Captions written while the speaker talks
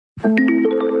Welcome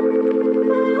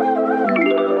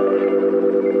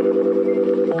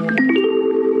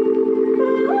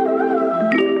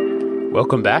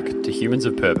back to Humans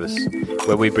of Purpose,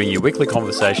 where we bring you weekly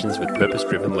conversations with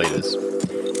purpose-driven leaders.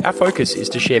 Our focus is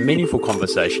to share meaningful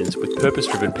conversations with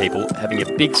purpose-driven people having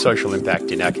a big social impact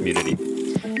in our community.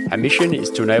 Our mission is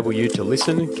to enable you to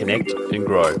listen, connect, and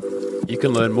grow. You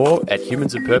can learn more at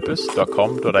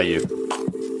humansofpurpose.com.au.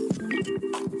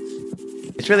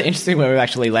 It's really interesting where we've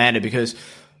actually landed, because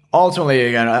ultimately,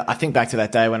 again, I think back to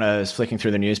that day when I was flicking through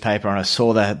the newspaper and I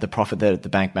saw the profit that the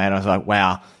bank made. I was like,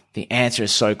 wow, the answer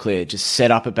is so clear. Just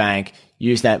set up a bank,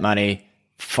 use that money,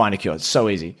 find a cure. It's so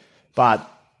easy. But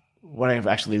what I've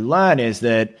actually learned is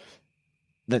that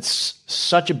that's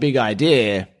such a big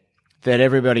idea that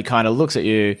everybody kind of looks at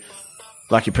you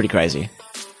like you're pretty crazy.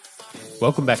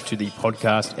 Welcome back to the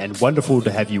podcast, and wonderful to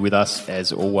have you with us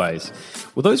as always.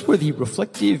 Well, those were the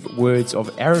reflective words of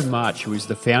Aaron March, who is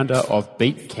the founder of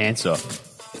Beat Cancer.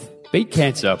 Beat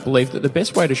Cancer believe that the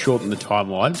best way to shorten the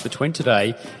timeline between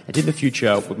today and in the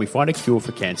future when we find a cure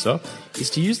for cancer is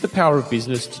to use the power of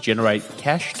business to generate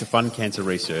cash to fund cancer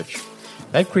research.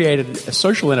 They've created a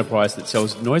social enterprise that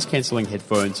sells noise-cancelling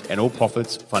headphones, and all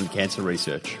profits fund cancer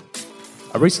research.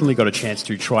 I recently got a chance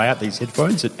to try out these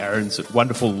headphones at Aaron's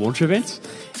wonderful launch events,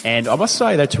 and I must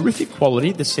say they're terrific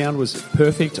quality. The sound was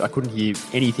perfect. I couldn't hear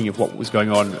anything of what was going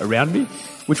on around me,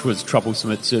 which was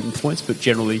troublesome at certain points, but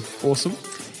generally awesome.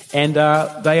 And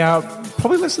they are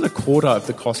probably less than a quarter of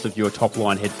the cost of your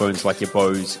top-line headphones like your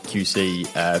Bose QC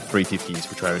 350s,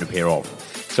 which I own a pair of.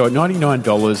 So at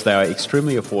 $99, they are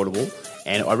extremely affordable,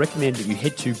 and I recommend that you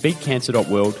head to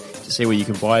beatcancer.world to see where you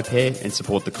can buy a pair and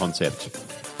support the concept.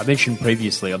 I mentioned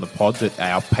previously on the pod that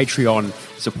our Patreon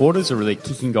supporters are really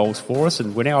kicking goals for us,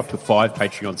 and we're now up to 5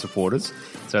 Patreon supporters.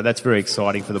 So that's very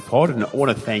exciting for the pod. And I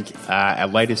want to thank our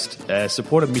latest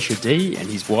supporter, Misha D, and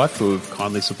his wife, who have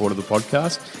kindly supported the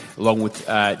podcast, along with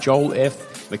Joel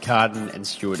F, McCartan, and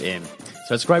Stuart M.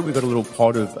 So it's great we've got a little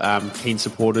pod of keen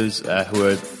supporters who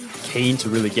are keen to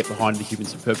really get behind the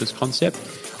Humans of Purpose concept.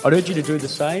 I'd urge you to do the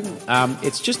same.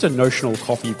 It's just a notional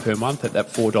coffee per month at that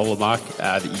 $4 mark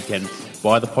that you can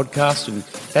buy the podcast, and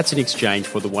that's in exchange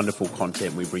for the wonderful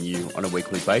content we bring you on a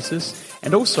weekly basis,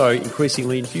 and also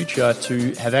increasingly in future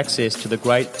to have access to the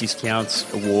great discounts,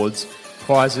 awards,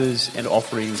 prizes and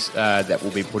offerings that we'll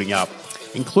be putting up,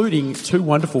 including 2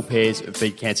 wonderful pairs of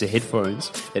Beat Cancer headphones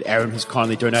that Aaron has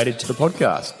kindly donated to the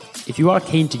podcast. If you are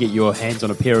keen to get your hands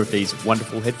on a pair of these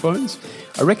wonderful headphones,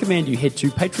 I recommend you head to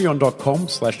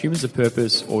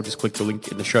patreon.com/humansofpurpose, or just click the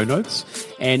link in the show notes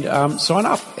and sign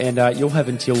up. And you'll have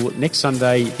until next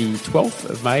Sunday, the 12th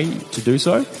of May, to do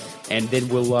so. And then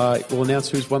we'll announce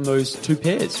who's won those 2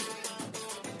 pairs.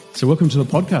 So welcome to the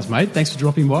podcast, mate. Thanks for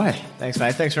dropping by. Thanks,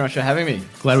 mate. Thanks very much for having me.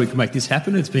 Glad we could make this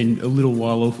happen. It's been a little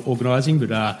while of organising,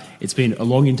 but it's been a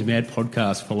long into mad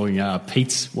podcast following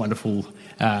Pete's wonderful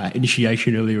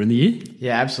initiation earlier in the year.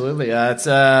 Yeah, absolutely. It's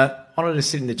an honour to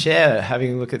sit in the chair,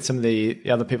 having a look at some of the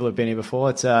other people who've been here before.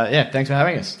 It's thanks for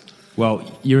having us. Well,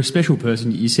 you're a special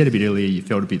person. You said a bit earlier you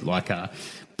felt a bit like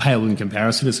pale in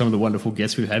comparison to some of the wonderful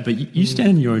guests we've had, but you stand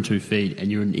on your own 2 feet,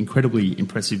 and you're an incredibly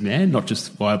impressive man, not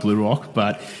just via Blue Rock,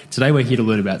 but today we're here to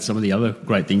learn about some of the other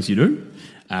great things you do,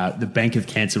 the Bank of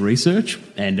Cancer Research,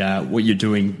 and what you're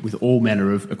doing with all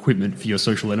manner of equipment for your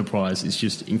social enterprise is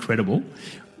just incredible.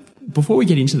 Before we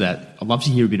get into that, I'd love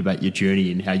to hear a bit about your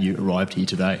journey and how you arrived here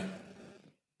today.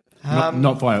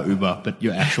 Not via Uber, but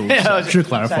your actual... Yeah, should have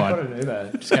clarified. I got an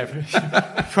Uber. Just came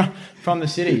from the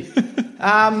city.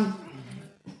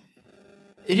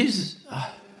 It is... I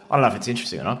don't know if it's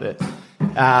interesting or not, but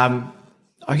I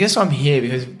guess I'm here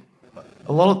because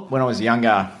when I was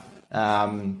younger,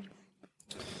 I've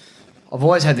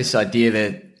always had this idea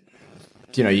that,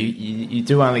 you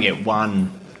do only get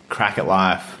one crack at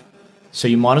life, so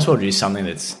you might as well do something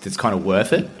that's kind of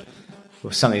worth it,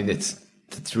 or something that's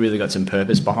really got some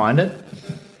purpose behind it.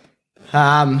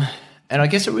 And I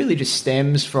guess it really just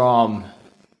stems from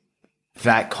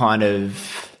that kind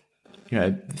of,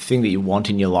 thing that you want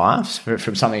in your life,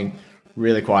 from something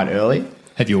really quite early.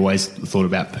 Have you always thought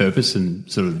about purpose and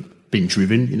sort of been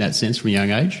driven in that sense from a young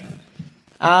age?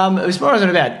 It was more than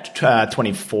about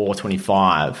 24,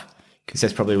 25, because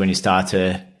that's probably when you start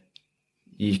to...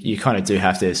 You kind of do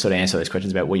have to sort of answer those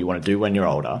questions about what you want to do when you're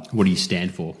older. What do you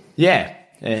stand for? Yeah.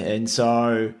 And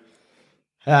so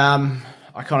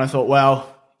I kind of thought,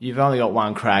 well, you've only got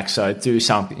one crack, so do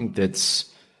something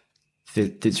that's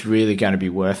really going to be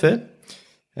worth it.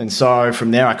 And so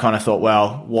from there, I kind of thought,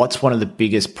 well, what's one of the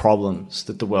biggest problems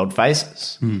that the world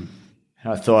faces? And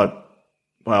I thought,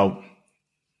 well,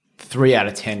 3 out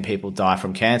of 10 people die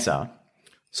from cancer.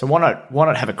 So why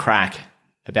not have a crack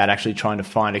about actually trying to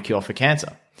find a cure for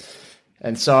cancer.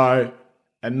 And so,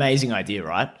 amazing idea,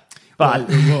 right? But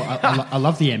I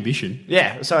love the ambition.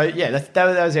 yeah, so yeah,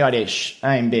 that was the idea.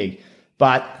 Aim big.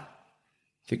 But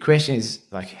the question is,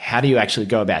 like, how do you actually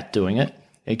go about doing it?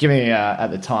 And given me at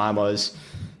the time, I was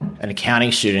an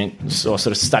accounting student, or sort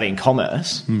of studying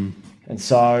commerce, and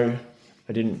so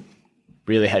I didn't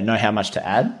really know how much to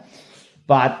add.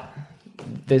 But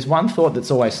there's one thought that's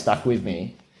always stuck with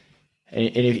me, and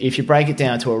if you break it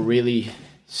down to a really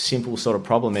simple sort of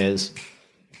problem, is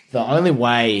the only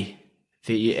way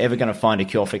that you're ever going to find a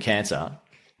cure for cancer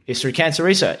is through cancer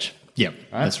research. Yep,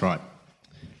 that's right.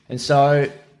 And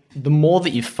so the more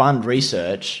that you fund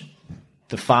research,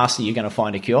 the faster you're going to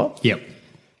find a cure. Yep.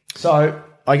 So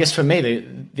I guess for me,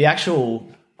 the actual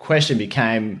question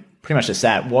became pretty much just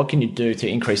that. What can you do to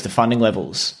increase the funding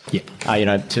levels? Yep.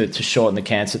 To shorten the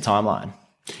cancer timeline.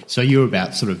 So you're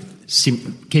about sort of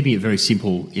keeping it very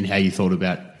simple in how you thought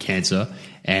about cancer,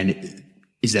 and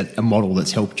is that a model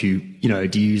that's helped you,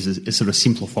 do you use a sort of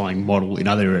simplifying model in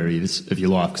other areas of your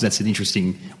life? Because that's an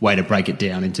interesting way to break it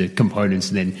down into components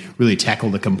and then really tackle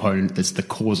the component that's the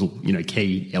causal,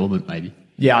 key element maybe.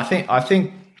 Yeah, I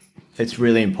think it's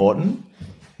really important.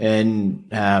 And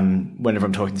whenever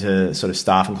I'm talking to sort of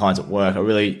staff and clients at work, I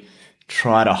really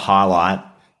try to highlight,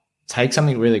 take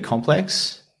something really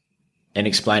complex and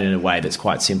explain it in a way that's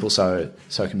quite simple so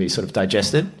it can be sort of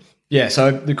digested. Yeah,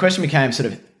 so the question became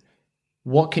sort of,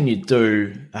 what can you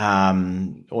do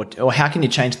or how can you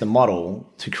change the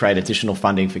model to create additional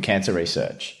funding for cancer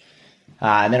research?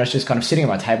 And then I was just kind of sitting at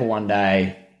my table one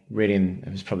day reading,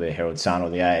 it was probably the Herald Sun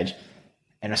or the Age,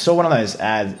 and I saw one of those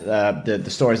ads, the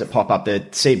stories that pop up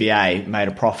that CBA made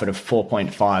a profit of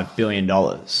 $4.5 billion.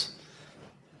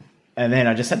 And then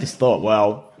I just had this thought,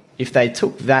 well, if they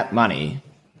took that money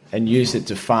and used it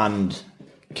to fund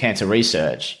cancer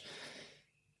research,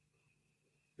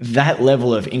 that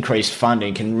level of increased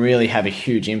funding can really have a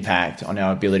huge impact on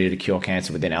our ability to cure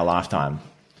cancer within our lifetime.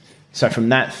 So from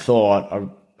that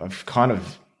thought, I've kind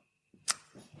of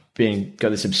got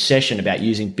this obsession about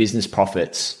using business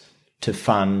profits to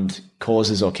fund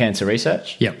causes or cancer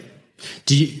research. Yep.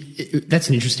 That's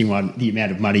an interesting one. The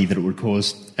amount of money that it would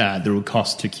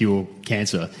cost to cure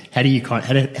cancer. How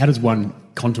does one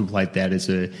contemplate that as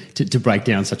to break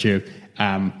down such a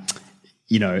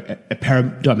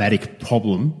paradigmatic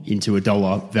problem into a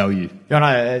dollar value?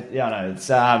 I know.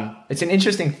 It's an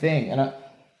interesting thing, and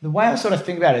the way I sort of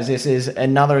think about it is this is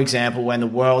another example when the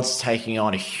world's taking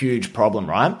on a huge problem,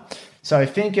 right? So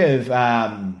think of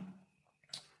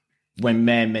when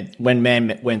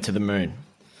man went to the moon.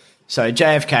 So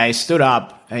JFK stood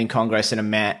up in Congress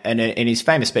and in his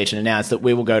famous speech and announced that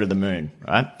we will go to the moon,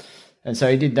 right? And so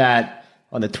he did that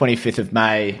on the 25th of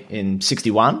May in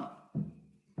 1961.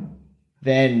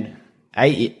 Then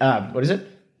 8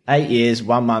 years,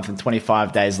 1 month and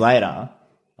 25 days later,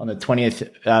 on the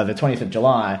 20th of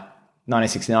July,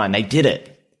 1969, they did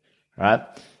it, right?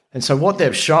 And so what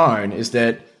they've shown is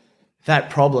that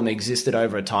problem existed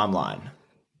over a timeline.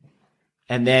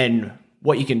 And then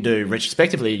what you can do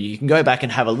retrospectively, you can go back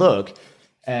and have a look,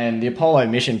 and the Apollo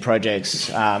mission projects,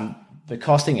 the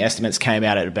costing estimates came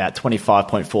out at about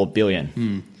 $25.4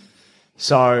 billion.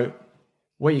 So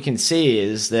what you can see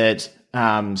is that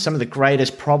some of the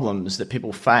greatest problems that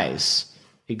people face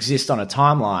exist on a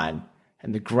timeline,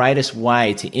 and the greatest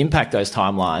way to impact those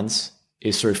timelines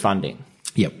is through funding.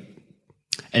 Yep.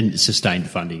 And sustained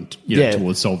funding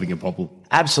towards solving a problem.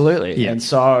 Absolutely. Yeah. And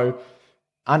so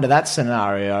under that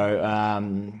scenario,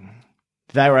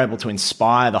 they were able to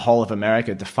inspire the whole of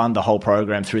America to fund the whole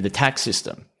program through the tax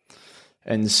system.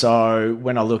 And so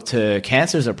when I look to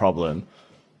cancer as a problem,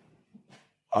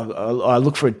 I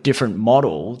look for a different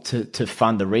model to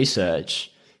fund the research.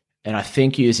 And I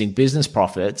think using business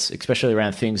profits, especially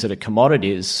around things that are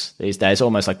commodities these days,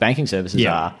 almost like banking services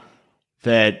are,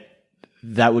 that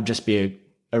would just be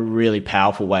a really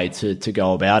powerful way to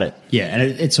go about it. Yeah, and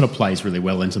it sort of plays really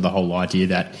well into the whole idea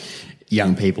that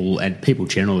young people and people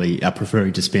generally are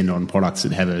preferring to spend on products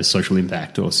that have a social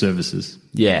impact or services.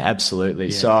 Yeah, absolutely.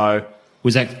 Yeah. So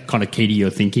was that kind of key to your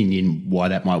thinking in why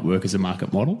that might work as a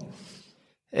market model?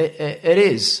 It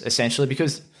is, essentially,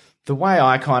 because the way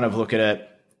I kind of look at it,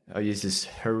 I use this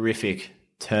horrific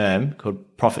term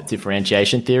called profit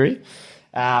differentiation theory.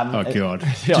 Oh, God.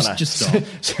 Just stop.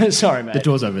 Sorry, mate. The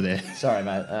door's over there. Sorry,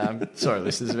 mate. Sorry,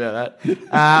 listeners, about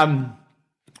that.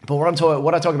 But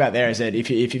what I talk about there is that if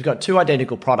you've got two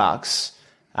identical products,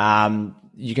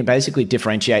 you can basically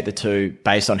differentiate the two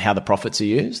based on how the profits are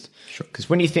used. Sure. Because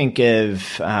when you think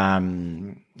of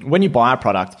when you buy a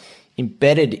product,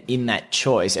 embedded in that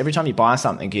choice, every time you buy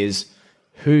something is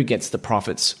who gets the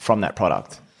profits from that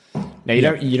product, Now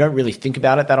you don't really think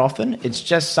about it that often. It's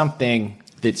just something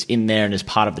that's in there and is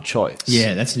part of the choice.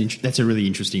 Yeah, that's a really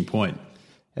interesting point.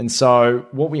 And so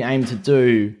what we aim to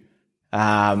do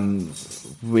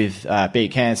with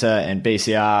Beat Cancer and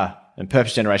BCR and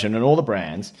Purpose Generation and all the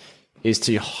brands is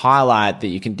to highlight that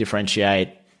you can differentiate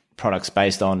products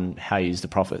based on how you use the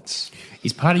profits.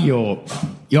 Is part of you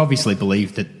obviously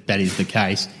believe that is the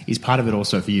case. Is part of it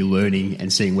also for you learning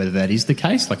and seeing whether that is the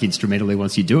case, like instrumentally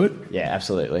once you do it? Yeah,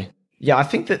 absolutely. Yeah, I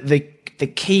think that the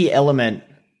key element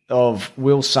of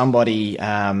will somebody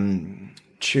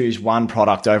choose one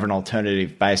product over an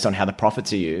alternative based on how the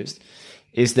profits are used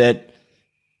is that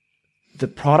the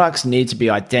products need to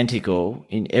be identical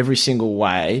in every single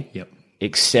way. Yep.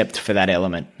 Except for that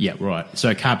element. Yeah, right. So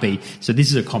it can't be. So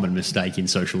this is a common mistake in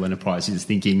social enterprise is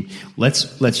thinking,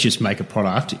 let's just make a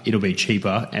product. It'll be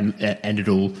cheaper and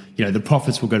it'll, the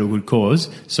profits will go to a good cause.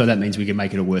 So that means we can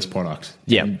make it a worse product.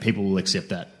 Yeah, and people will accept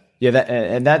that. Yeah,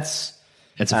 that's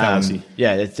a fallacy.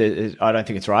 Yeah, I don't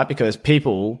think it's right because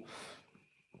people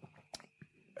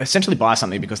essentially buy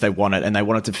something because they want it and they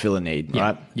want it to fill a need,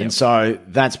 right? Yep. And so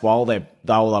that's why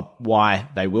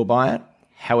they will buy it.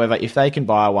 However, if they can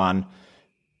buy one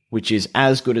which is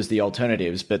as good as the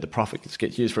alternatives, but the profits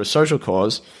get used for a social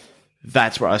cause,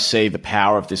 that's where I see the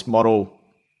power of this model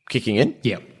kicking in.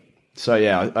 Yeah. So,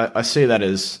 yeah, I see that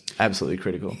as absolutely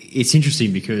critical. It's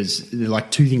interesting because there are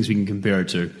like two things we can compare it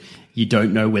to. You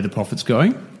don't know where the profit's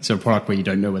going. So a product where you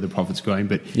don't know where the profit's going,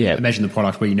 but imagine the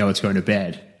product where you know it's going to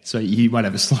bad. So you might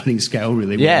have a sliding scale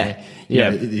really where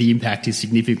the impact is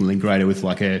significantly greater with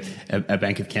like a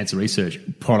Bank of Cancer Research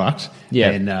product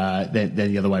than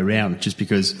the other way around, just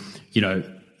because,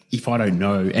 if I don't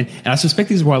know, and I suspect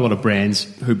this is why a lot of brands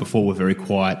who before were very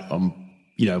quiet on,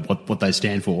 what they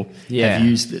stand for have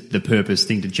used the purpose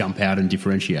thing to jump out and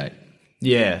differentiate.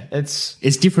 Yeah,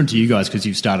 it's different to you guys because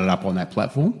you've started up on that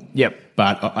platform. Yep.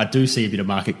 But I do see a bit of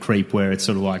market creep where it's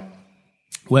sort of like,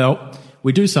 well,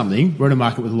 we do something, we're in a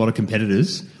market with a lot of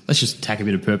competitors, let's just tack a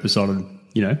bit of purpose on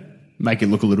and, make it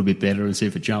look a little bit better and see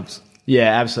if it jumps.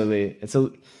 Yeah, absolutely. It's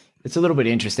a little bit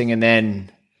interesting. And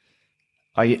then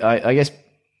I guess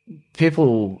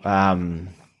people are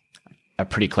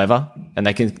pretty clever and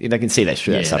they can see that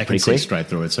through that stuff pretty quick. See straight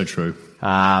through it, so true.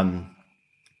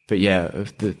 But yeah,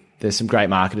 there's some great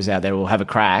marketers out there who will have a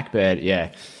crack, but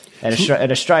yeah. And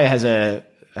Australia has a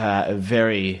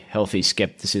very healthy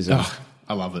skepticism. Oh,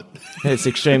 I love it. It's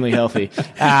extremely healthy.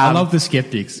 I love the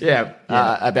skeptics.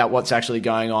 About what's actually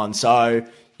going on. So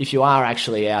if you are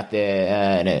actually out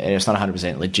there and it's not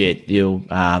 100% legit, you'll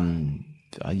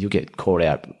get caught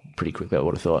out pretty quickly, I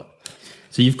would have thought.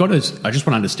 So you've got to, I just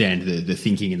want to understand the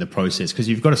thinking in the process because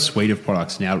you've got a suite of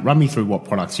products now. Run me through what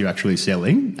products you're actually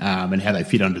selling and how they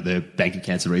fit under the Bank of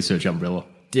Cancer Research umbrella.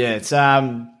 Yeah,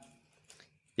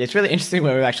 it's really interesting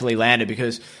where we've actually landed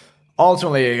because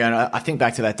ultimately, again, I think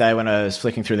back to that day when I was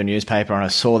flicking through the newspaper and I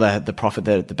saw the profit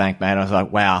that the bank made. And I was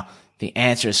like, wow, the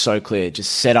answer is so clear.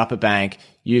 Just set up a bank,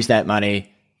 use that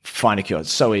money, find a cure.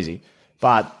 It's so easy.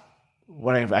 But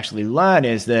what I've actually learned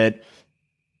is that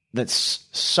that's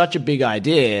such a big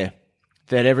idea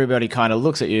that everybody kind of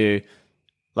looks at you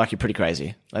like you're pretty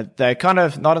crazy. Like they kind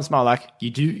of nod and smile like, you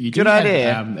do good have,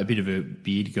 idea. A bit of a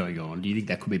beard going on. Do you think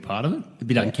that could be part of it? A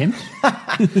bit unkempt?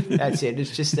 That's it.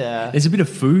 It's just... there's a bit of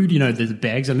food, there's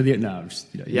bags under the... No, just,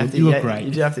 you look great.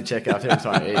 You do have to check after every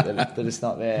time you eat that it's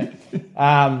not there.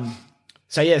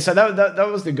 So that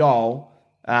was the goal.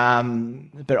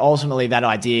 But ultimately that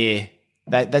idea,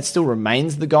 that still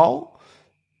remains the goal.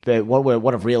 But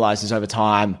what I've realized is over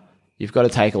time, you've got to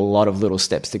take a lot of little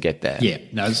steps to get there. Yeah,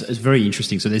 no, it's very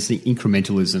interesting. So there's the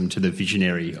incrementalism to the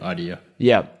visionary idea.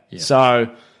 Yeah. So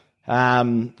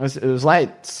it was late.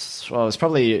 Well, it was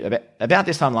probably about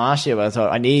this time last year where I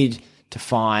thought I need to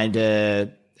find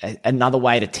another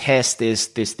way to test this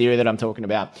theory that I'm talking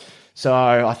about. So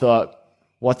I thought,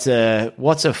 what's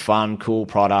a fun, cool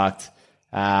product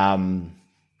that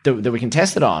we can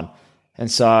test it on? And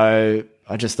so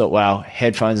I just thought, wow,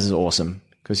 headphones is awesome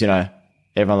because,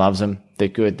 everyone loves them. They're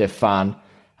good. They're fun.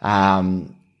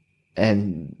 And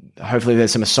hopefully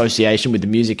there's some association with the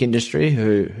music industry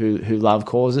who love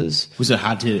causes. Was it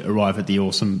hard to arrive at the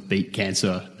awesome Beat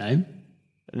Cancer name?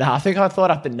 No, I think I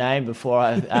thought up the name before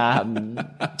I...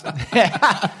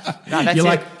 You're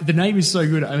like, the name is so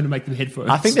good, I'm going to make them headphones.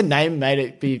 I think the name made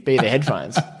it be the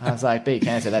headphones. I was like, Beat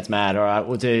Cancer, that's mad. All right,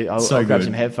 I'll grab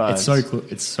some headphones.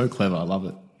 It's so clever. I love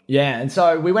it. Yeah, and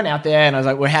so we went out there and I was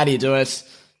like, well, how do you do it?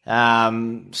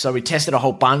 So we tested a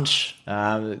whole bunch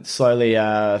slowly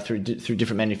through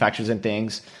different manufacturers and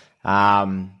things.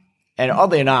 And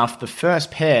oddly enough, the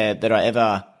first pair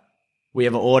that we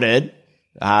ever ordered,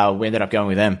 we ended up going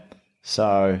with them.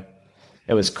 So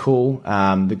cool.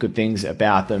 The good things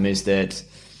about them is that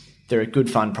they're a good,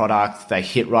 fun product. They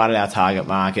hit right at our target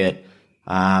market.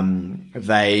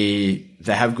 They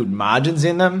have good margins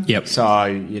in them. Yep. So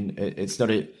it's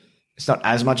not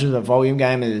as much of a volume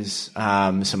game as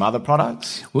some other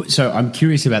products. Well, so I'm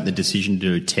curious about the decision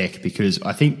to do tech, because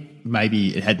I think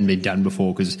maybe it hadn't been done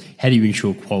before, because how do you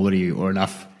ensure quality or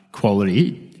enough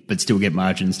quality but still get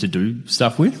margins to do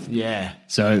stuff with? Yeah.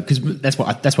 So, because that's why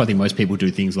I think most people do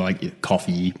things like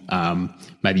coffee,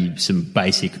 maybe some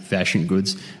basic fashion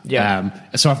goods. Yeah.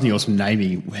 Aside from the awesome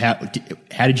naming,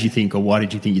 how did you think, or why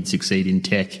did you think you'd succeed in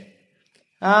tech?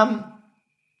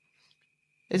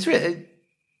 It's really,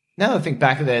 now that I think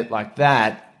back at it like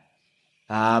that,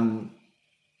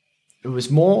 it was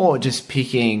more just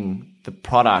picking the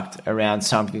product around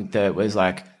something that was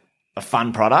like a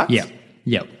fun product. Yeah.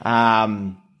 Yep.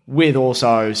 With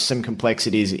also some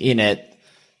complexities in it,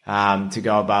 to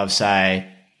go above, say,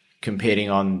 competing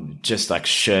on just like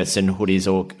shirts and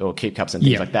hoodies or keep cups and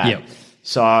things like that. Yep.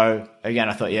 So again,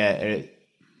 I thought,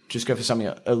 just go for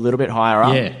something a little bit higher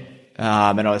up. Yeah.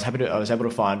 And I was able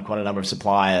to find quite a number of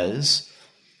suppliers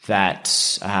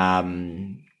that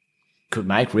could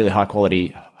make really high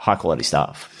quality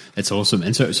stuff. That's awesome.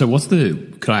 And so what's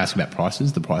can I ask about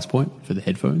prices, the price point for the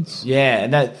headphones? Yeah,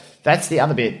 and that's the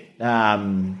other bit,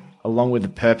 along with the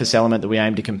purpose element that we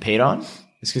aim to compete on.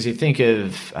 It's because you think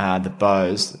of the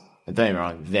Bose, don't get me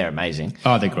wrong, they're amazing.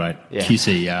 Oh, they're great. Yeah.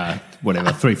 QC, whatever,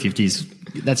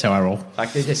 350s. That's how I roll.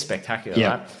 Like, they're just spectacular,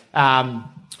 Yeah. right?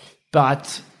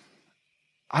 But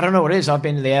I don't know what it is. I've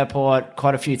been to the airport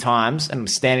quite a few times, and I'm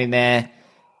standing there,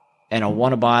 and I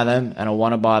want to buy them, and I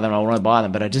want to buy them, and I want to buy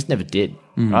them, but I just never did.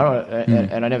 Right?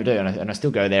 And I never do. And I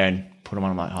still go there and put them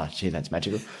on. I'm like, oh, gee, that's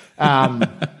magical.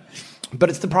 But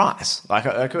it's the price. Like,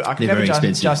 I could never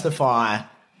justify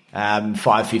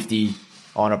 $550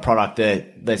 on a product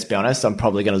that, let's be honest, I'm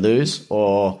probably going to lose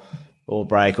or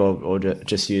break or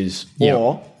just use.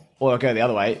 Yep. Or I go the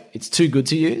other way. It's too good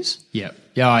to use. Yeah.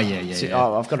 Yeah.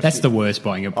 So, I've got That's the worst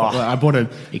buying a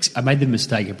product. I made the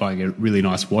mistake of buying a really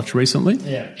nice watch recently.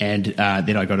 Yeah. And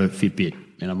then I got a Fitbit.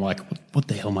 And I'm like, what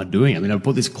the hell am I doing? I mean, I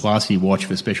bought this classy watch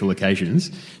for special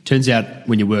occasions. Turns out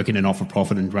when you work in a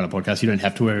not-for-profit and run a podcast, you don't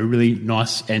have to wear a really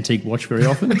nice antique watch very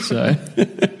often. So,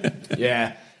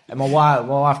 yeah. And my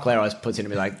wife Claire always puts into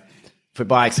me like, if we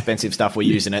buy expensive stuff, we're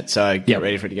using it. So get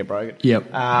ready for it to get broken.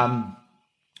 Yep.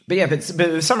 But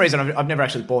for some reason, I've never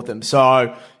actually bought them.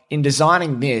 So in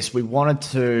designing this, we wanted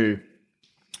to,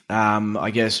 I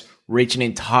guess, reach an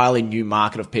entirely new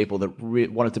market of people that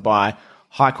wanted to buy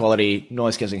high quality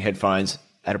noise cancelling headphones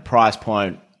at a price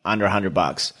point under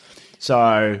 $100.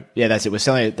 So yeah, that's it. We're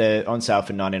selling it. They're on sale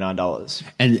for $99.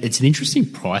 And it's an interesting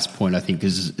price point, I think,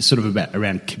 because it's sort of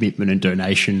around commitment and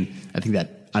donation. I think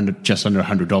that just under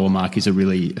 $100 mark is a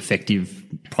really effective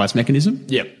price mechanism.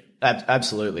 Yep,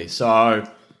 absolutely. So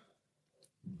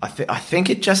I think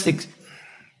it just, in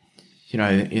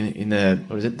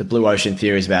the blue ocean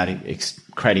theories about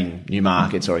creating new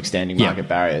markets or extending market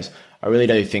barriers. I really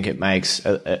do think it makes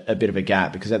a bit of a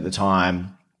gap, because at the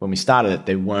time when we started it,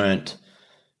 there weren't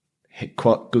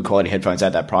good quality headphones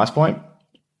at that price point.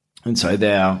 And so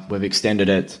there we've extended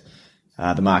it,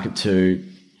 the market, to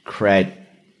create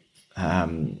a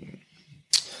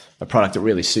product that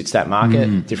really suits that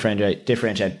market,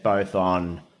 differentiate both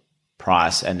on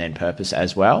price and then purpose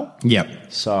as well.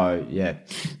 Yep. So, yeah.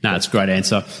 No, it's a great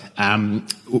answer.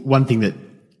 One thing that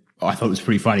I thought was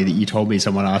pretty funny that you told me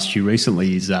someone asked you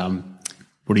recently is,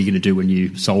 what are you going to do when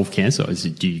you solve cancer?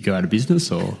 Do you go out of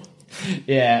business or?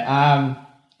 Yeah,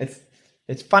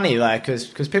 it's funny, like,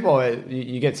 because people,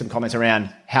 you get some comments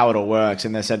around how it all works,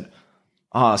 and they said,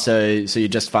 "Oh, so you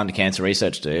just fund cancer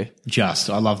research, do you?"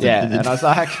 I love that. Yeah, and I was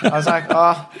like,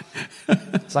 oh,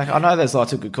 it's like, I know there's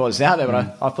lots of good causes out there,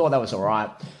 but I thought that was all right.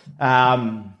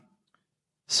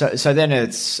 So then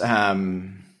it's,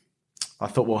 I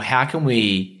thought, well, how can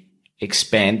we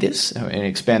expand this and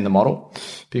expand the model?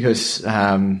 Because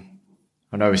I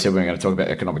know we said we were going to talk about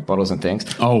economic models and things.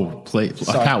 Oh, please.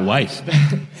 I can't wait.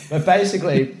 But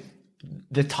basically,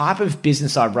 the type of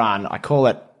business I run, I call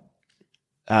it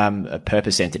a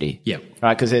purpose entity. Yeah.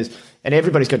 Right? Because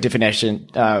everybody's got definitions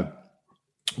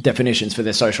for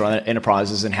their social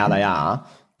enterprises and how they are,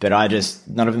 but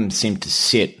none of them seem to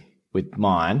sit with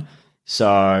mine.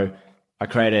 So I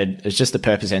created, it's just a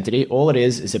purpose entity. All it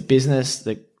is a business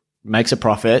that makes a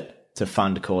profit to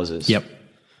fund causes. Yep.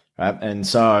 Right. And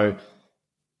so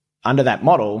under that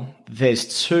model,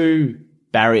 there's two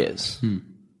barriers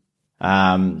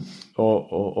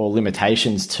or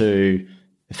limitations to,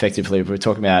 effectively, if we're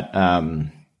talking about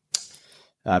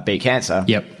beat cancer.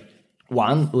 Yep.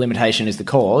 one limitation is the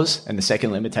cause, and the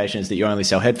second limitation is that you only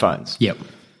sell headphones. Yep.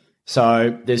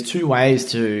 So there's two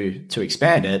ways to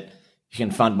expand it. You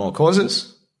can fund more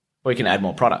causes, or you can add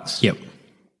more products. Yep.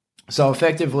 So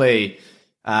effectively,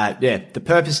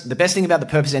 the best thing about the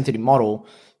purpose entity model,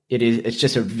 it's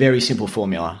just a very simple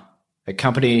formula. A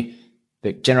company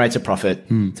that generates a profit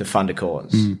to fund a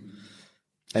cause.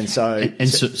 And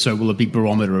so will a big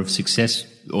barometer of success,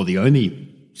 or the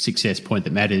only success point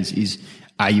that matters, is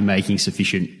are you making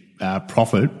sufficient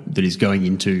profit that is going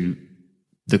into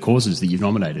the causes that you've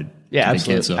nominated? Yeah,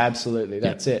 absolutely. Absolutely.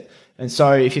 That's it. And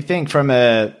so if you think from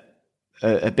a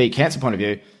Beat Cancer point of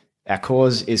view, our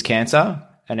cause is cancer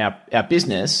and our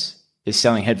business is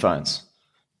selling headphones.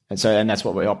 And that's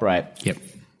what we operate. Yep.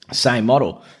 Same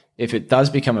model. If it does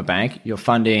become a bank, you're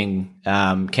funding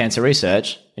cancer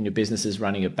research, and your business is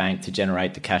running a bank to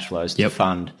generate the cash flows to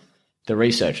fund the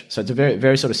research. So it's a very,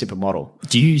 very sort of simple model.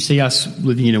 Do you see us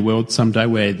living in a world someday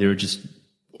where there are just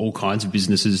all kinds of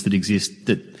businesses that exist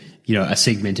that, you know, are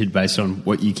segmented based on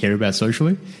what you care about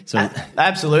socially? So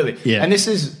absolutely. Yeah. And this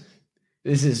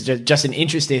is just an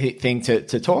interesting thing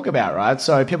to talk about, right?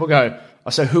 So people go, oh,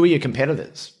 so who are your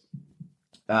competitors?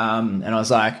 And I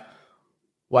was like,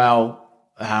 well,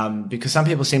 because some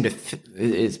people seem to,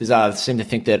 it's bizarre, seem to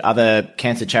think that other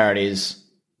cancer charities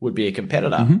would be a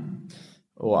competitor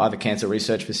or other cancer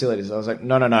research facilities. I was like,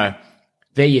 no.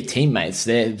 They're your teammates.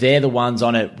 They're the ones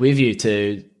on it with you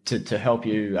to help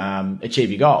you achieve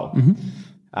your goal.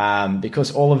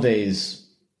 Because all of the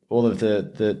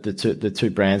two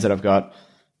brands that I've got,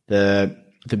 the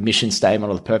mission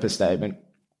statement or the purpose statement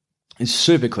is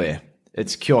super clear.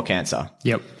 It's cure cancer.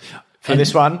 Yep. For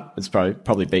this one, it's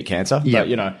probably beat cancer. Yep. But,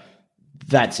 you know,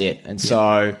 that's it. And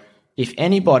so if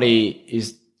anybody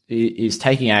is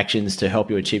taking actions to help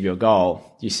you achieve your goal,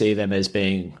 you see them as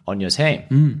being on your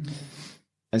team.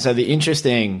 And so the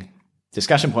interesting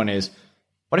discussion point is,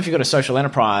 what if you've got a social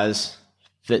enterprise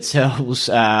that sells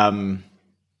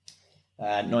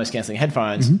noise-cancelling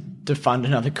headphones to fund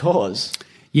another cause?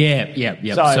 Yeah.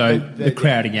 So the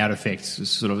crowding out effects is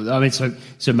sort of, I mean,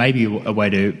 so maybe a way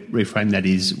to reframe that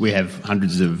is we have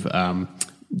hundreds of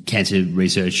cancer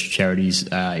research charities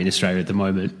in Australia at the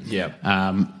moment. Yeah.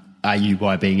 Are you,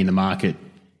 by being in the market,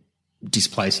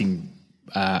 displacing,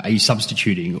 are you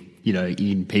substituting, you know,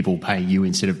 in people paying you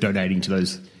instead of donating to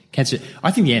those cancer? I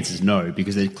think the answer is no,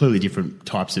 because there's clearly different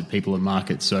types of people and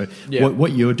markets. So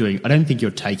what you're doing, I don't think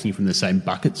you're taking from the same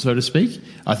bucket, so to speak.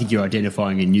 I think you're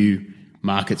identifying a new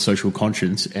market social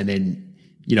conscience and then,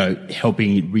 you know,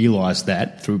 helping realise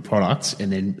that through products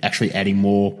and then actually adding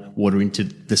more water into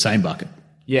the same bucket.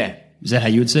 Yeah. Is that how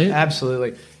you would see it?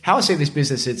 Absolutely. How I see this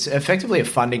business, it's effectively a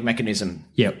funding mechanism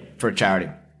for a charity.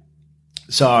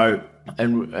 So,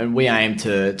 and we aim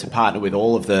to partner with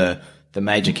all of the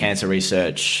major cancer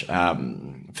research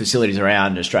facilities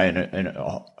around Australia and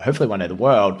hopefully one day the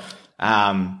world,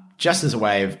 just as a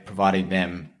way of providing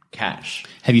them cash.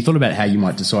 Have you thought about how you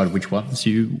might decide which ones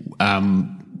you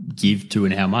give to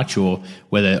and how much, or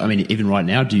whether, I mean, even right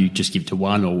now, do you just give to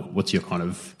one, or what's your kind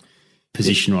of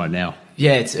position right now?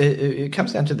 Yeah, it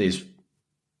comes down to these,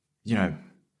 you know,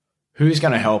 who's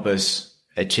going to help us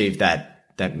achieve that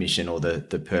mission or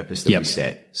the purpose that we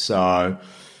set. So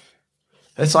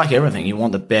it's like everything. You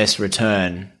want the best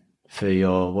return for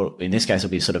your, well, in this case,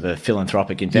 it'll be sort of a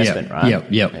philanthropic investment, right?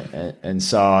 Yep. And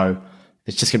so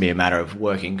it's just going to be a matter of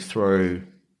working through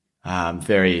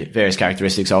various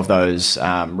characteristics of those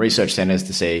research centres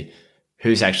to see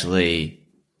who's actually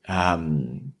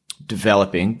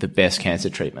developing the best cancer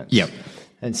treatments. Yep.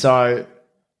 And so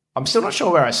I'm still not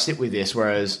sure where I sit with this,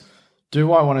 whereas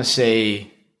do I want to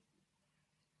see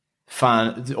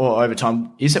fund, or over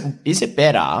time, is it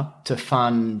better to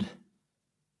fund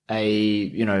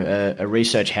a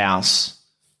research house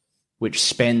which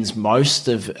spends most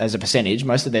of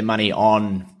their money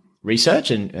on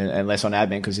research and less on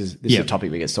admin, because this is a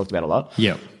topic that gets talked about a lot.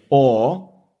 Yeah.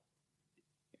 Or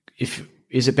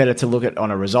is it better to look at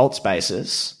on a results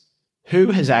basis,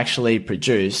 who has actually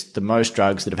produced the most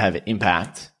drugs that have had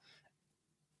impact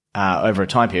over a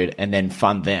time period, and then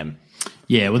fund them?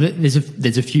 Yeah, well,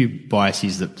 there's a few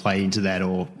biases that play into that,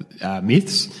 or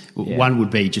myths. Yeah. One would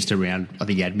be just around, I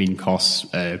think, admin costs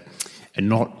are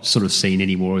not sort of seen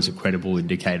anymore as a credible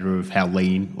indicator of how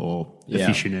lean or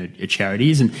efficient a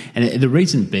charity is. And the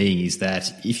reason being is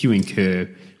that if you incur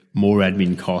more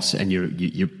admin costs and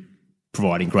you're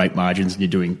providing great margins and you're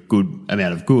doing good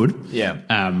amount of good,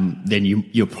 then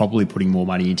you're probably putting more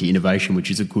money into innovation, which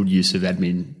is a good use of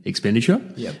admin expenditure.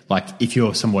 Yep. Like if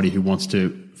you're somebody who wants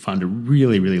to fund a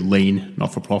really, really lean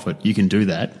not-for-profit, you can do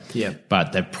that. Yep.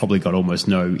 But they've probably got almost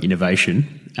no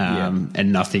innovation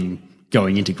and nothing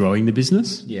going into growing the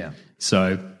business. Yeah.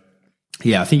 So,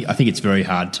 yeah, I think it's very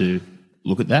hard to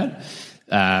look at that.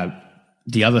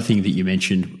 The other thing that you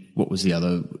mentioned, what was the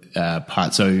other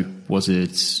part? So was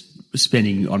it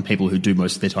spending on people who do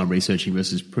most of their time researching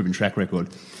versus proven track record?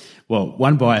 Well,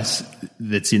 one bias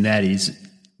that's in that is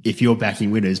if you're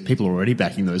backing winners, people are already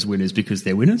backing those winners because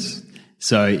they're winners.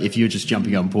 So if you're just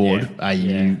jumping on board, are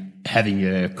you having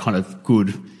a kind of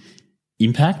good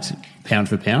impact pound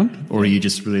for pound, or are you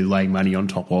just really laying money on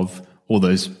top of all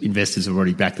those investors who have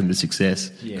already backed them to success?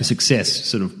 Because success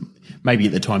sort of, maybe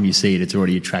at the time you see it, it's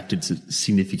already attracted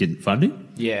significant funding.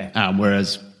 Yeah.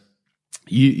 Whereas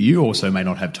you also may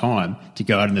not have time to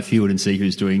go out in the field and see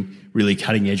who's doing really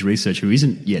cutting edge research who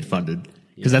isn't yet funded,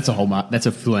 because that's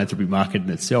a philanthropy market in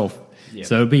itself. Yeah.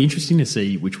 So it'd be interesting to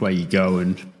see which way you go.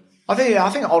 And I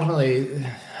think ultimately,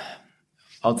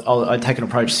 I'll take an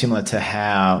approach similar to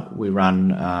how we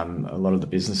run a lot of the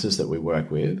businesses that we work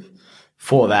with.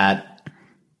 For that,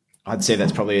 I'd say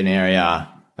that's probably an area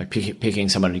like picking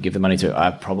someone to give the money to.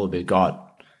 I've probably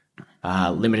got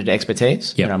limited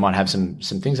expertise. Yep. I might have some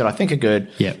things that I think are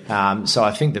good. Yep. So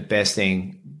I think the best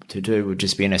thing to do would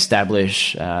just be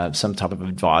establish some type of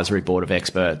advisory board of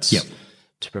experts. Yep.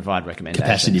 To provide recommendations.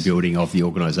 Capacity building of the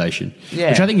organisation,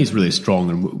 which I think is really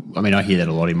strong. And I mean, I hear that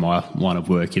a lot in my line of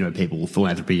work, people,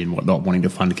 philanthropy and whatnot, wanting to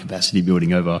fund capacity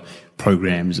building over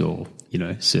programs or,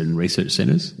 certain research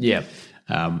centres. Yeah.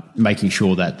 Making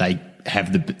sure that they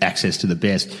have the access to the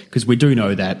best. Because we do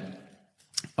know that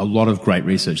a lot of great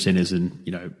research centres and,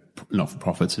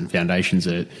 not-for-profits and foundations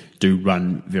do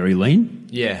run very lean.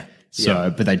 Yeah.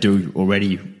 So, but they do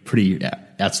already pretty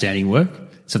outstanding work.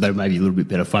 So they may be a little bit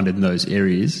better funded in those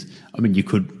areas. I mean, you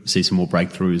could see some more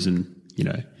breakthroughs, and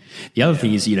the other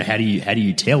thing is, how do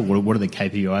you tell what are the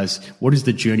KPIs? What does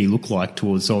the journey look like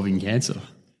towards solving cancer?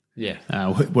 Yeah.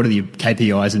 What are the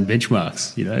KPIs and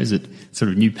benchmarks? Is it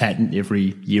sort of new patent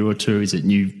every year or two? Is it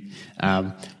new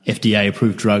FDA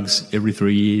approved drugs every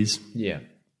 3 years? Yeah.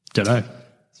 Don't know.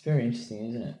 It's very interesting,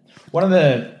 isn't it? One of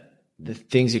the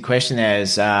things you question there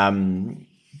is,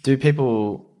 do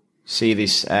people see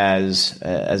this as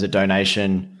a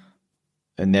donation,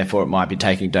 and therefore it might be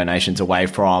taking donations away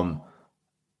from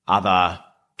other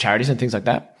charities and things like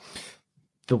that?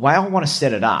 The way I want to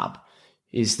set it up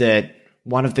is that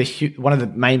one of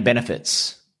the main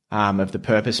benefits of the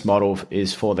purpose model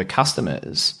is for the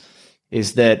customers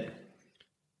is that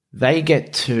they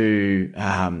get to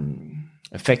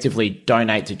effectively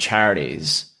donate to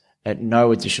charities at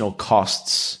no additional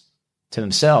costs to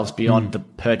themselves beyond the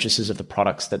purchases of the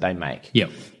products that they make.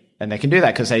 Yep. And they can do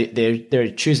that because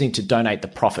they're choosing to donate the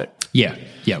profit. Yeah.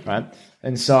 Yep. Right.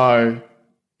 And so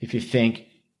if you think,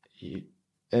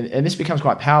 and this becomes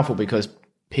quite powerful because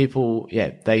people,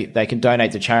 they can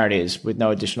donate to charities with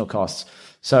no additional costs.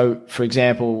 So for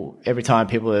example, every time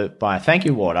people buy a thank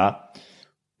you water,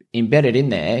 embedded in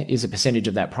there is a percentage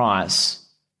of that price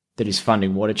that is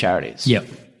funding water charities. Yep.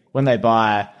 When they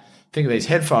think of these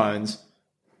headphones,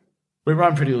 we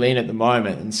run pretty lean at the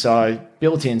moment. And so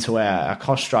built into our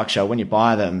cost structure, when you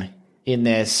buy them, in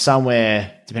there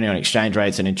somewhere, depending on exchange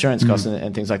rates and insurance costs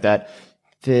and things like that,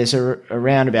 there's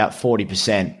around about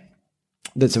 40%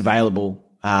 that's available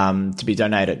to be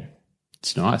donated.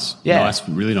 It's nice. Yeah. Nice,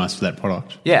 really nice for that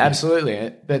product. Yeah,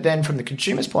 absolutely. But then from the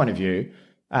consumer's point of view,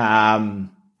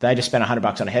 they just spent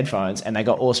 $100 on headphones and they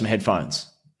got awesome headphones.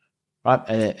 Right,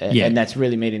 and that's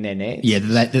really meeting their needs. Yeah,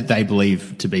 that they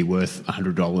believe to be worth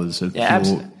 $100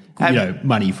 of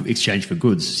money for exchange for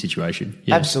goods situation.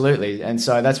 Yeah. Absolutely, and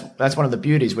so that's one of the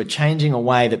beauties. We're changing a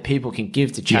way that people can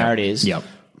give to charities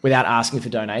without asking for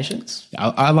donations.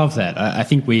 I love that. I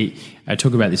think I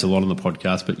talk about this a lot on the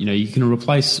podcast, but you can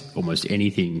replace almost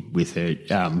anything with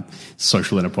a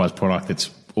social enterprise product that's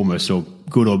almost all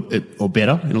good or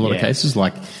better in a lot of cases,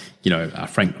 like.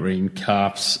 Frank Green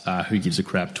cups, Who Gives a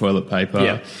Crap toilet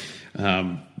paper.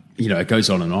 It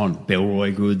goes on and on.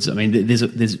 Bellroy goods. I mean,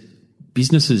 there's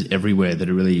businesses everywhere that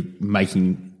are really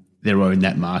making their own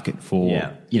that market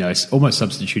for, it's almost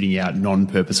substituting out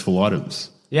non-purposeful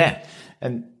items. Yeah.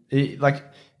 And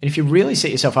if you really set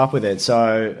yourself up with it,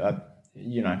 so,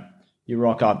 you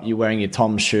rock up, you're wearing your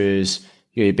Tom's shoes,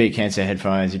 you got your Beat Cancer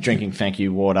headphones, you're drinking thank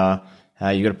you water,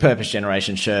 you got a Purpose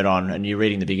Generation shirt on, and you're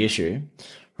reading The Big Issue.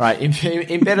 Right,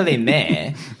 embedded in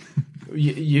there,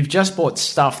 you've just bought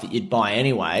stuff that you'd buy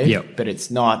anyway, but it's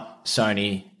not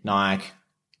Sony, Nike,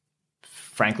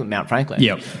 Mount Franklin.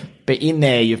 Yep. But in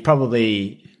there, you've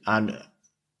probably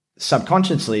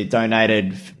subconsciously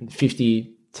donated $50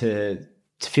 to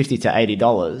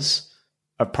 $80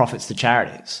 of profits to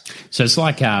charities. So it's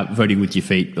like voting with your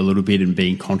feet a little bit and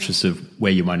being conscious of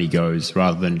where your money goes,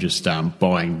 rather than just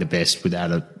buying the best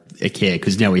without a a care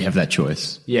because now we have that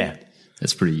choice. Yeah,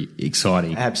 That's pretty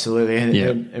exciting. absolutely.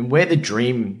 And where the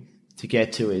dream to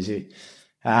get to is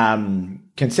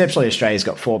conceptually Australia's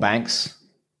got 4 banks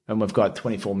and we've got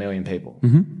 24 million people,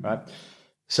 right?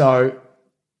 So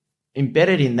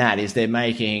embedded in that is they're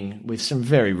making, with some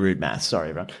very rude math, sorry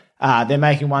everyone, they're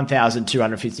making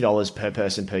 $1,250 per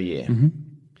person per year.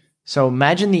 So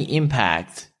imagine the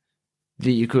impact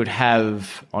that you could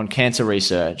have on cancer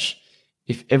research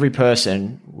if every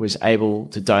person was able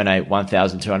to donate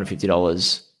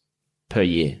 $1,250 per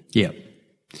year. Yeah.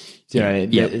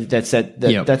 That's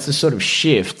the sort of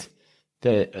shift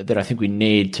that I think we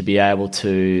need to be able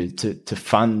to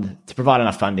provide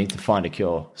enough funding to find a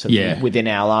cure. So within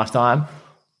our lifetime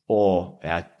or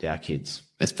our kids.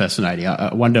 That's fascinating.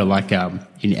 I wonder, like,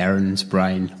 in Aaron's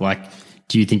brain, like,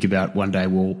 do you think about one day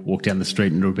we'll walk down the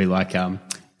street and it'll be like,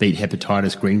 beat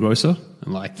hepatitis greengrocer?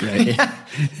 And like,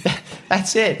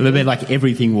 that's it. It'll be like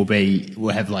everything will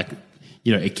have like,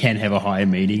 it can have a higher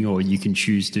meaning, or you can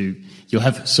choose to, you'll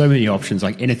have so many options,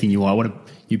 like anything you want. I want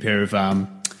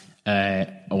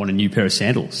a new pair of,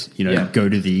 sandals, go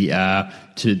to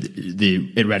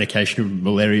the eradication of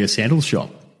malaria sandals shop.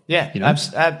 Yeah,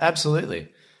 absolutely.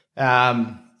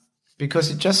 Because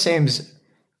it just seems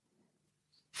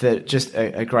that just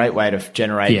a great way to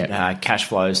generate cash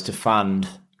flows to fund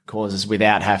causes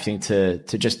without having to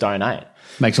just donate.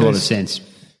 Makes a lot of sense.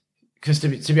 Because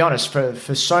to be honest,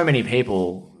 for so many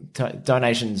people,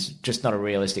 donation's just not a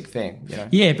realistic thing.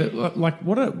 Yeah, but like,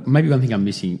 maybe one thing I'm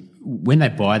missing, when they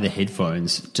buy the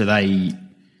headphones, do they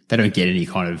don't get any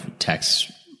kind of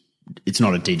tax? It's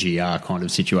not a DGR kind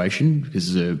of situation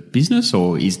because it's a business,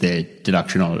 or is there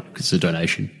deduction on it because it's a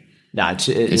donation? No,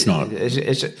 it's not.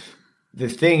 It's the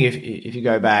thing. If you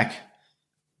go back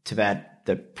to that,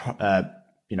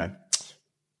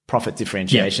 profit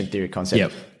differentiation theory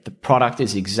concept, the product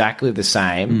is exactly the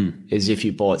same as if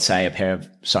you bought, say, a pair of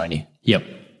Sony. Yep.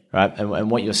 Right, and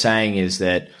what you're saying is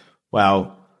that,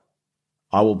 well,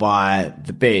 I will buy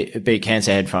the Beat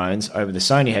Cancer headphones over the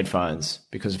Sony headphones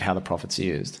because of how the profits are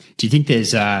used. Do you think do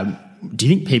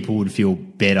you think people would feel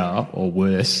better or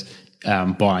worse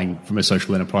buying from a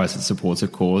social enterprise that supports a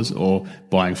cause, or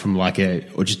buying from or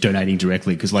just donating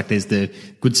directly? Because like there's the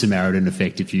Good Samaritan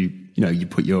effect. If you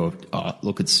put your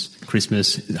it's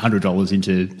Christmas, $100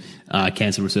 into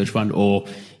cancer research fund, or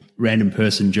random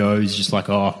person Joe's just like,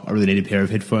 I really need a pair of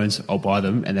headphones, I'll buy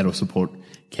them, and that'll support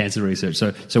cancer research.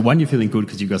 So one, you're feeling good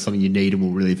because you've got something you need and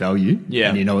will really value,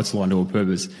 and it's aligned to a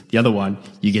purpose. The other one,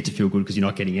 you get to feel good because you're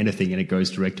not getting anything and it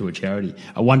goes direct to a charity.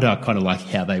 I wonder kind of like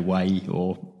how they weigh,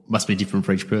 or must be different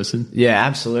for each person. Yeah,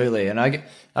 absolutely. And I guess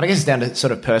it's down to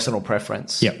sort of personal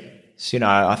preference. Yeah. So,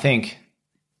 I think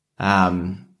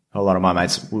a lot of my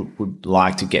mates would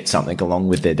like to get something along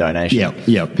with their donation.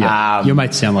 Yeah. Your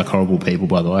mates sound like horrible people,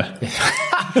 by the way.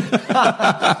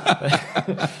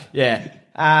 Yeah.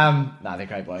 No, they're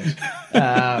great blokes.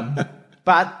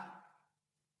 But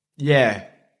yeah,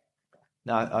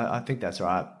 no, I think that's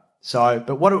right. So,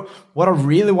 but what I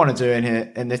really want to do in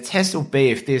here, and the test will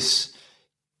be if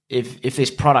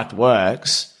this product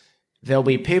works, there'll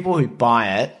be people who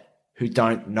buy it who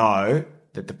don't know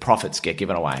that the profits get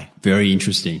given away. Very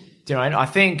interesting. Do you know? I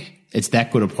think it's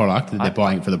that good a product that they're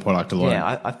buying it for the product alone.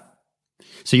 Yeah.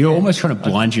 So you're almost trying to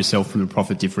blind yourself from the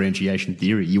profit differentiation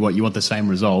theory. You want the same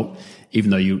result, even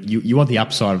though you want the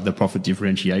upside of the profit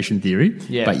differentiation theory,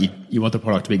 but you want the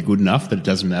product to be good enough that it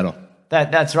doesn't matter.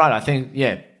 That's right. I think,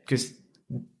 because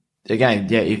again,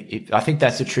 I think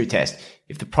that's a true test.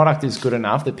 If the product is good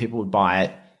enough that people would buy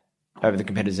it over the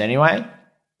competitors anyway,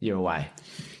 you're away.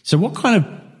 So what kind of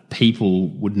people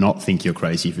would not think you're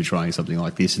crazy for trying something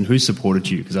like this, and who supported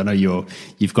you? Because I know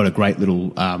you've got a great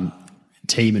little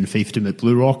team and fiefdom at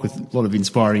Blue Rock with a lot of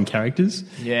inspiring characters.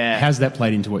 Yeah. How's that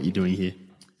played into what you're doing here?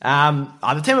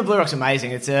 The team at Blue Rock's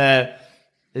amazing.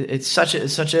 It's such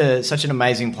an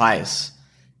amazing place,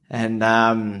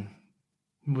 and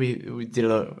we did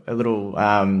a little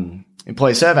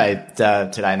employee survey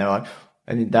today,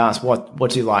 and they asked what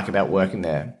do you like about working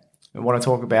there, and what I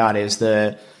talk about is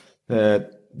the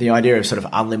idea of sort of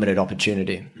unlimited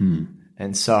opportunity,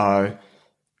 and so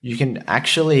you can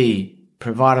actually,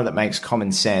 provided that makes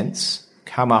common sense,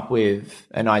 come up with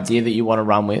an idea that you want to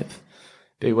run with,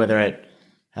 be whether it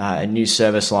a new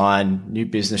service line, new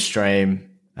business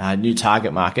stream, new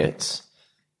target markets,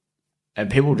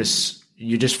 and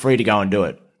you're just free to go and do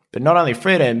it. But not only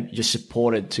freedom, you're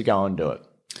supported to go and do it.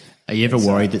 Are you ever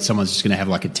worried that someone's just going to have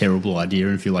like a terrible idea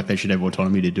and feel like they should have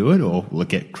autonomy to do it, or will it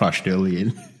get crushed early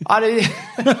in? I do.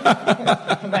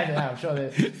 Imagine that. I'm sure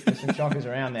there's some shockers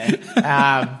around there.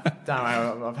 Don't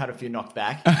worry, I've had a few knocked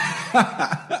back.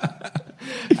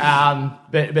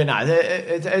 But no,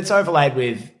 it's overlaid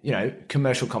with,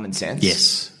 commercial common sense.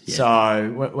 Yes. Yeah.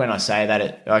 So when I say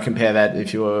that, I compare that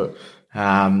if you were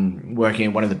working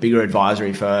in one of the bigger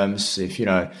advisory firms, if you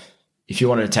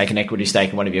wanted to take an equity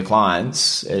stake in one of your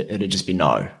clients, it'd just be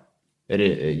no.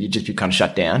 You'd just be kind of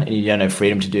shut down, and you don't have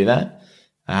freedom to do that.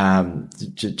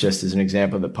 Just as an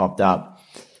example that popped up.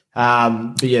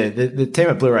 But yeah, the team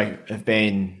at Blue Rock have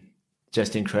been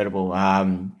just incredible.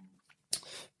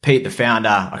 Pete, the founder,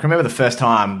 I can remember the first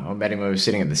time I met him, we were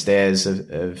sitting at the stairs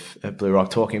of Blue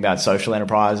Rock talking about social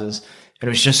enterprises. And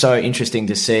it was just so interesting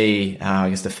to see,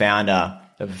 the founder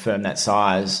of a firm that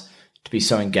size to be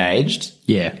so engaged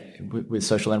with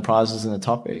social enterprises and the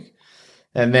topic.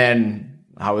 And then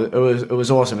it was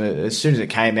awesome. As soon as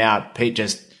it came out, Pete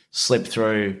just slipped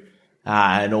through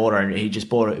an order, and he just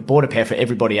bought a pair for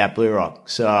everybody at Blue Rock.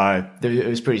 So it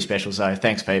was pretty special. So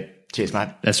thanks, Pete. Cheers, mate.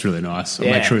 That's really nice. I'll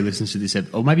make sure he listens to this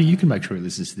episode. Or maybe you can make sure he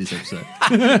listens to this episode.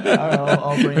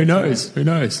 I'll bring Who knows? Who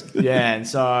knows? Yeah, and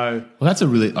so... Well, that's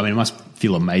it must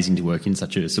feel amazing to work in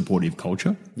such a supportive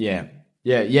culture. Yeah,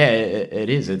 it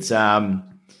is. It's,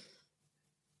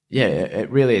 it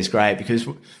really is great, because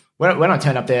when I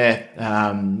turn up there,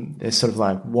 it's sort of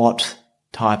like, what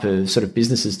type of sort of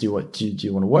businesses do you want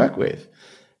to work with?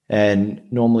 And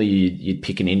normally you'd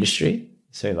pick an industry.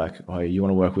 So like, you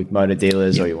want to work with motor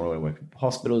dealers, or you want to work with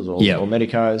hospitals or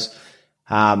medicos.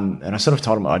 And I sort of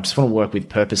told them, I just want to work with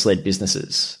purpose-led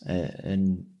businesses.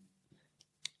 And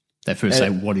they first say,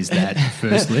 what is that,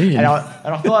 firstly? And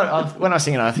I thought, when I was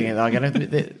singing, I was thinking, I don't know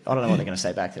what they're going to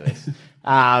say back to this.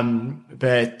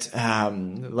 But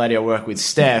the lady I work with,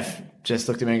 Steph, just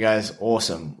looked at me and goes,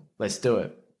 awesome, let's do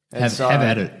it. And have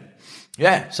at it.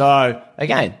 Yeah. So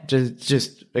again,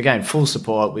 just full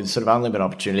support with sort of unlimited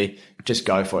opportunity. Just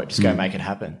go for it. Just go make it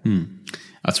happen.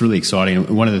 That's really exciting.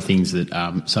 And one of the things that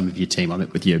some of your team, I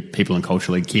met with your people and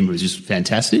culture lead, Kim, was just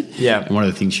fantastic. Yeah. And one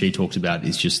of the things she talks about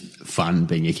is just fun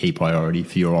being a key priority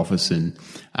for your office. And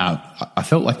I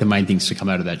felt like the main things to come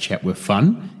out of that chat were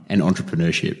fun and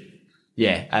entrepreneurship.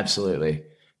 Yeah, absolutely.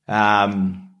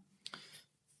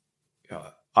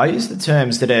 I use the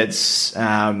terms that it's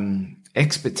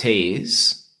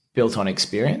expertise built on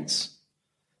experience.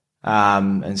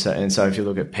 And so if you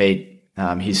look at Pete,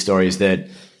 his story is that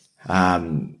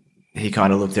he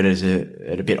kind of looked at it as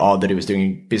a bit odd that he was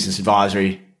doing business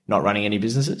advisory, not running any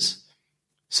businesses.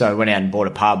 So went out and bought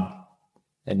a pub,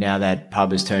 and now that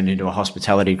pub has turned into a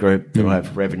hospitality group that will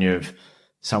have revenue of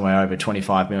somewhere over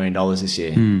 $25 million this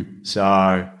year.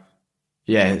 So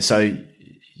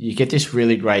you get this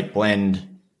really great blend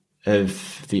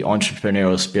of the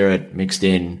entrepreneurial spirit mixed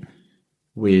in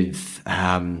with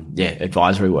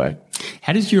advisory work.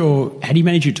 How do you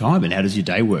manage your time, and how does your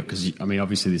day work? Because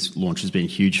obviously this launch has been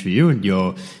huge for you, and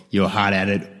you're hard at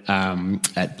it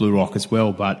at Blue Rock as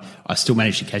well. But I still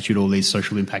managed to catch you at all these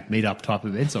social impact meetup type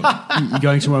events. You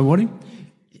going tomorrow morning?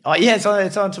 Oh yeah, it's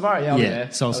on tomorrow. Yeah.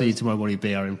 So I'll see you tomorrow morning at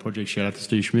BRM Project. Shout out to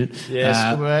Stu Schmidt.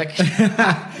 Yes, good work.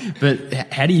 But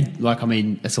how do you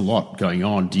that's a lot going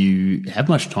on. Do you have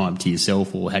much time to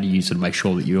yourself, or how do you sort of make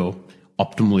sure that you're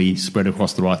optimally spread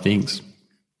across the right things?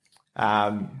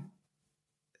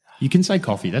 You can say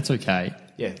coffee. That's okay.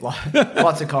 Yeah,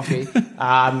 lots of coffee.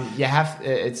 You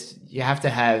have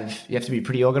to be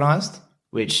pretty organised,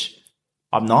 which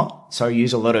I'm not. So I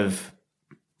use a lot of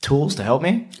tools to help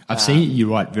me. I've seen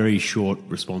you write very short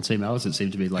response emails that seem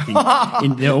to be like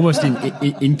they're almost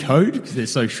in code because they're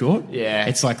so short. Yeah,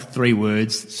 it's like 3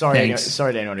 words. Sorry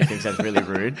to anyone who thinks that's really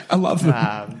rude. I love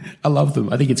them. I love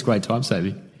them. I think it's great time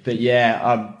saving. But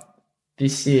yeah,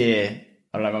 this year,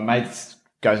 I don't know, my mates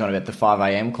goes on about the 5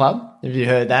 a.m. club. Have you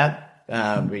heard that?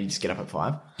 We just get up at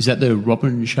 5. Is that the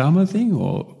Robin Sharma thing,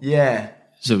 or? Yeah.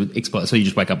 So you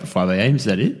just wake up at 5 a.m. Is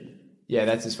that it? Yeah,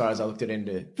 that's as far as I looked it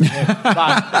into. Yeah,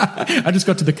 but, I just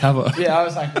got to the cover. Yeah, I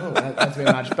was like, oh, that's a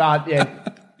bit much. But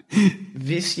yeah,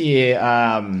 this year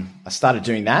I started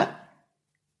doing that.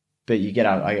 But you get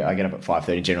up, I get up at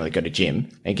 5:30, generally go to gym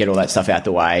and get all that stuff out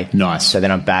the way. Nice. So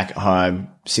then I'm back home,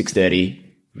 6:30,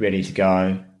 ready to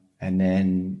go. And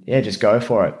then, just go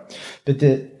for it. But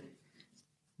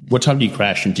what time do you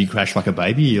crash? And do you crash like a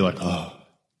baby? You're like, oh.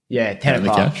 Yeah, 10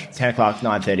 o'clock. 10 o'clock,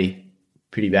 9:30.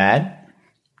 Pretty bad.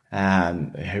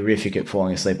 Horrific at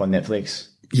falling asleep on Netflix.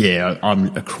 Yeah,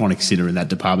 I'm a chronic sinner in that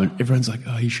department. Everyone's like,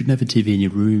 oh, you shouldn't have a TV in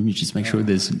your room. You just make sure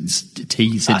there's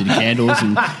tea, scented candles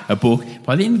and a book.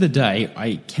 By the end of the day,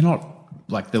 I cannot,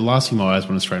 the last thing my eyes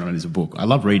want to strain on is a book. I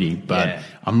love reading, but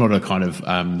I'm not a kind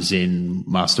of Zen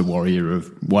master warrior of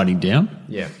winding down.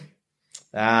 Yeah.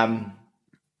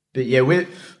 But yeah, with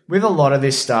a lot of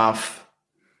this stuff,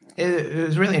 it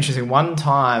was really interesting. One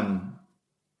time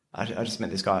I just met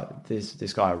this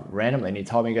guy randomly, and he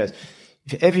told me, he goes,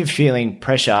 if ever you're feeling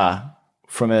pressure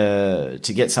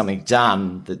to get something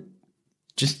done, that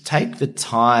just take the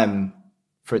time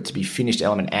for it to be finished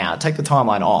element out. Take the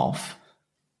timeline off,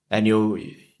 and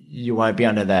you won't be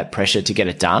under that pressure to get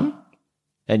it done,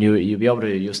 and you'll be able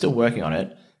to. You're still working on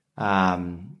it,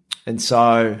 and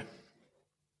so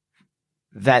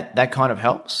that kind of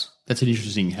helps. That's an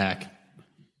interesting hack.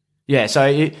 Yeah,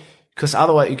 so because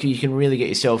otherwise you can really get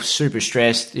yourself super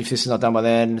stressed. If this is not done by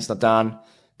then, it's not done.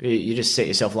 But you just set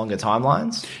yourself longer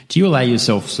timelines. Do you allow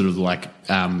yourself sort of like,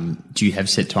 do you have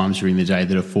set times during the day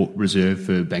that are reserved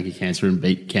for Bank of Cancer and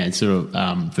Beat Cancer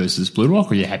versus Blue Rock?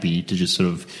 Or are you happy to just sort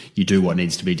of, you do what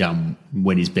needs to be done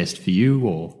when is best for you?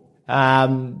 Or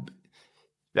Blue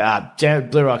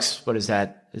Rock's, what is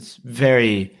that? It's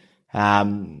very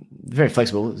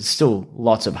flexible. There's still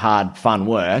lots of hard, fun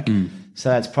work. So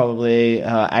that's probably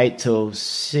 8 till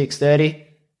 6:30.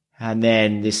 And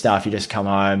then this stuff, you just come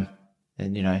home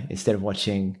and, instead of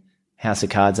watching House of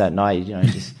Cards at night, you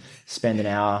just spend an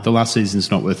hour. The last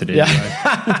season's not worth it anyway.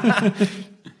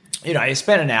 Yeah. You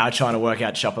spend an hour trying to work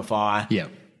out Shopify. Yeah.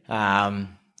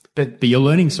 But you're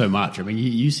learning so much. I mean,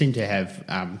 you seem to have.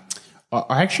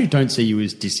 I actually don't see you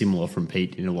as dissimilar from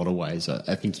Pete in a lot of ways.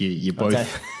 I think you're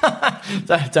both.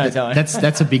 Don't tell me.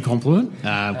 That's a big compliment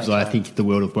because I think the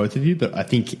world of both of you. But I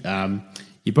think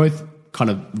you're both kind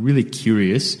of really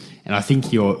curious, and I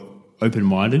think you're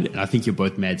open-minded, and I think you're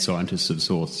both mad scientists of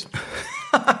sorts.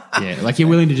 Yeah, like you're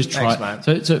willing to just try.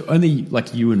 Thanks, so only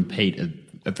like you and Pete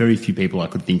are very few people I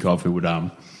could think of who would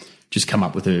just come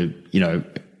up with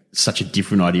such a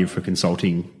different idea for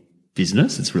consulting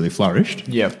business. It's really flourished.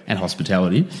 Yeah. And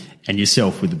hospitality. And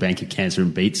yourself with the Bank of Cancer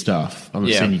and Beat stuff. I've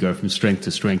seen you go from strength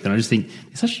to strength. And I just think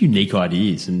they're such unique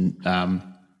ideas. And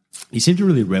you seem to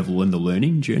really revel in the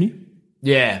learning journey.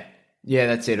 Yeah. Yeah,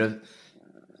 that's it.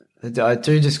 I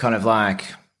do just kind of like,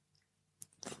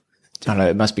 I don't know,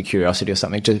 it must be curiosity or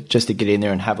something, just to get in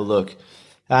there and have a look.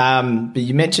 But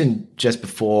you mentioned just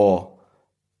before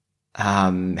how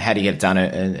do you get it done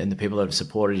and the people that have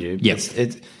supported you. Yes.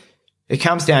 It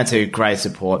comes down to great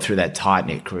support through that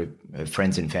tight-knit group of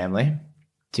friends and family.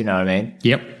 Do you know what I mean?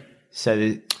 Yep.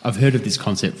 So I've heard of this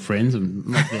concept, friends. I'm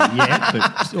not there yet,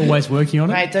 but always working on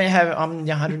it. Mate, I'm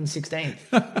 116th.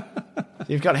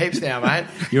 You've got heaps now, mate.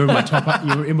 You're in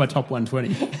my top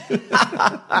 120.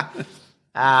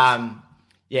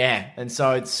 Yeah, and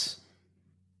so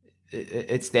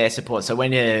it's their support. So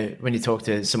when you talk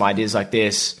to some ideas like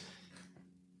this,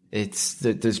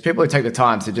 there's people who take the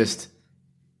time to just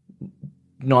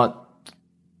not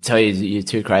tell you you're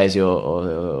too crazy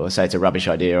or say it's a rubbish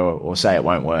idea or say it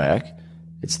won't work.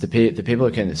 It's the people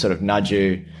who can sort of nudge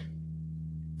you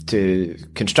to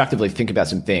constructively think about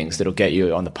some things that'll get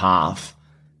you on the path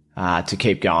to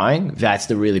keep going. That's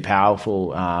the really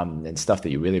powerful and stuff that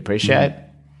you really appreciate.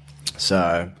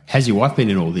 So, has your wife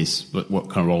been in all this? What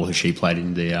kind of role has she played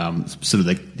in the sort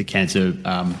of the cancer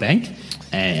bank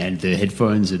and the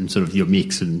headphones and sort of your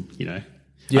mix and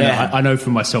Yeah, I know for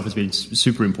myself it's been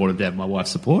super important to have my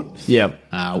wife's support. Yeah.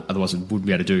 Otherwise I wouldn't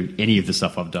be able to do any of the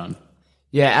stuff I've done.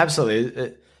 Yeah,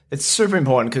 absolutely. It's super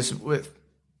important because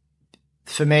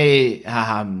for me,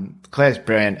 Claire's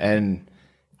brilliant and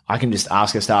I can just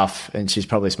ask her stuff and she's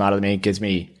probably smarter than me, gives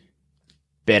me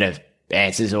better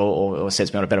answers or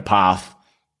sets me on a better path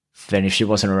than if she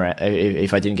wasn't around,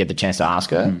 if I didn't get the chance to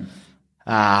ask her.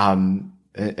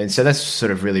 And so that's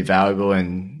sort of really valuable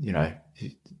and,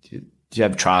 you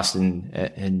have trust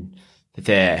and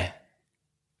that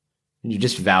you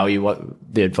just value what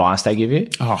the advice they give you.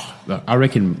 Oh, I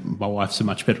reckon my wife's a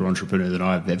much better entrepreneur than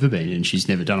I've ever been, and she's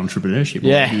never done entrepreneurship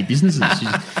or businesses.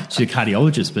 She's a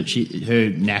cardiologist, but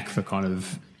her knack for kind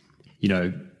of,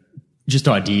 just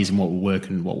ideas and what will work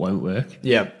and what won't work.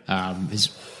 Yeah,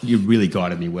 you really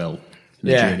guided me well in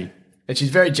the journey. And she's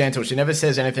very gentle. She never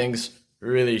says anything's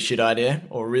really shit idea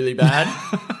or really bad.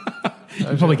 You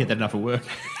probably get that enough at work.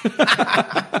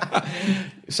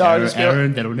 So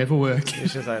Aaron, that'll never work.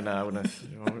 She's like, no, I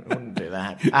wouldn't do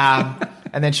that.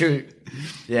 And then she'll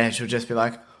just be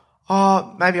like,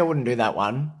 oh, maybe I wouldn't do that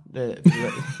one.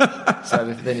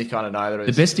 So then you kind of know that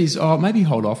the best is, maybe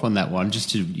hold off on that one just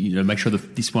to make sure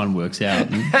that this one works out.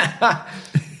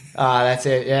 That's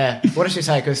it. Yeah. What did she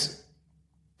say? Because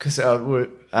we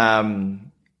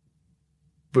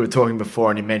were talking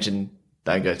before, and you mentioned.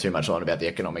 Don't go too much on about the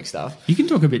economic stuff. You can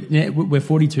talk a bit. We're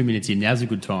 42 minutes in. Now's a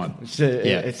good time.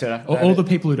 All the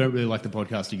people who don't really like the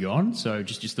podcast are gone, so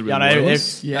just the real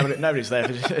loyalists. Nobody's left.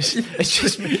 It's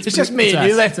just me and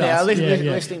you left now.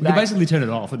 Listening back. You basically turn it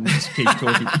off and just keep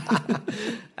talking. What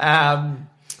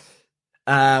was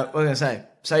I going to say?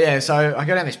 So I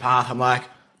go down this path. I'm like,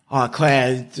 oh,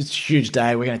 Claire, it's a huge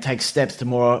day. We're going to take steps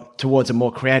towards a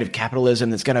more creative capitalism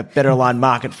that's going to better align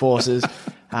market forces,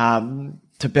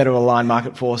 to better align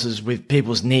market forces with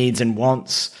people's needs and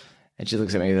wants. And she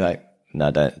looks at me like, no,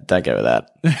 don't go with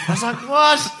that. I was like,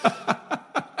 what?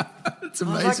 That's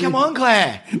amazing. I was like, come on,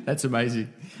 Claire. That's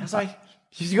amazing. I was like,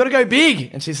 you got to go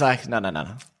big. And she's like, no.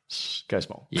 Go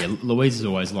small. Yeah, Louise is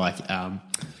always like,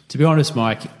 to be honest,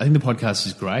 Mike, I think the podcast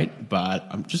is great, but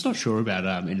I'm just not sure about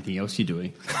anything else you're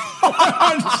doing.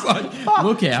 I'm just like,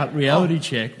 look out, reality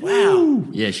check. Wow.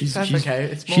 Yeah, she's okay.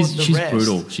 It's more she's the rest.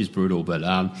 brutal. She's brutal, but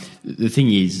the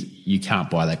thing is, you can't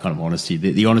buy that kind of honesty.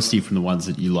 The honesty from the ones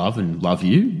that you love and love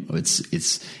you,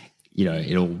 it's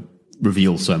it'll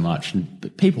reveal so much.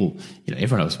 But people,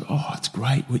 everyone else, oh, it's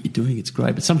great what you're doing. It's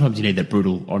great, but sometimes you need that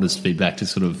brutal, honest feedback to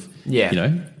sort of,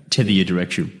 tether your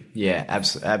direction. Yeah,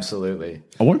 absolutely.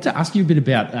 I wanted to ask you a bit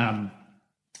about,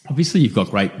 obviously you've got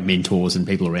great mentors and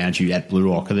people around you at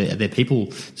Blue Rock. Are there people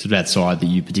sort of outside that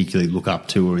you particularly look up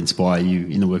to or inspire you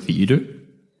in the work that you do?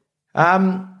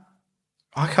 I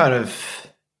kind of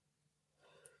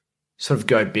sort of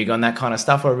go big on that kind of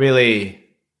stuff. We're really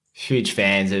huge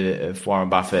fans of Warren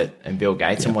Buffett and Bill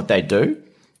Gates and what they do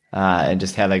and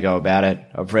just how they go about it.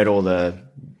 I've read all the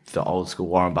old school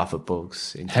Warren Buffett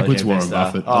books. Hagwood's Warren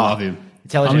Buffett. I love him.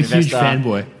 I'm a huge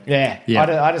fanboy. Yeah.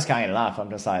 I just can't get enough. I'm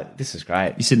just like, this is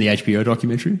great. You seen the HBO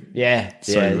documentary? Yeah.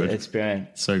 So good. It's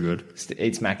brilliant. So good.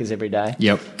 Eats Maccas every day.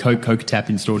 Yep. Coke tap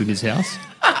installed in his house.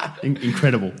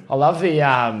 Incredible. I love the,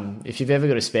 if you've ever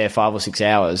got a spare 5 or 6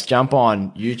 hours, jump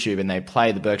on YouTube and they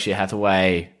play the Berkshire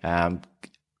Hathaway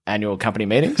annual company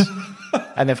meetings.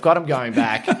 And they've got them going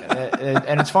back.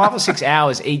 And it's 5 or 6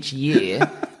 hours each year.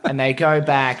 And they go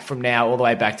back from now all the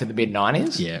way back to the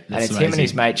mid-90s. Yeah, and it's him and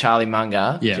his mate, Charlie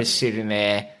Munger, just sitting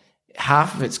there.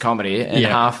 Half of it's comedy and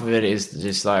half of it is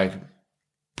just like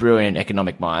brilliant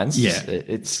economic minds. Yeah.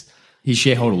 It's his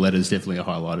shareholder letter is definitely a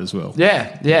highlight as well.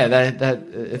 Yeah, that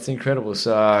it's incredible.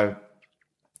 So,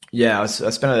 yeah, I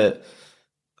spent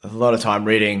a lot of time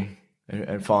reading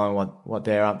and following what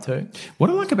they're up to. What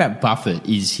I like about Buffett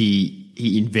is he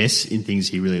invests in things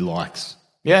he really likes.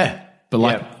 Yeah.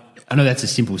 But I know that's a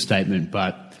simple statement,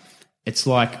 but it's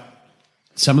like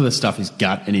some of the stuff is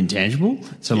gut and intangible.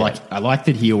 So I like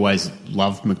that he always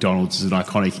loved McDonald's as an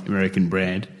iconic American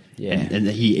brand. Yeah. And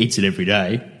he eats it every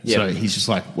day. Yeah. So he's just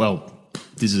like, well,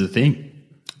 this is a thing.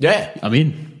 Yeah. I'm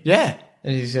in. Yeah.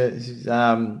 And he's in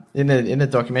the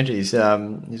documentary, his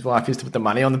wife used to put the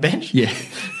money on the bench. Yeah.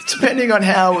 Depending on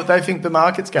how they think the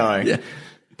market's going. Yeah.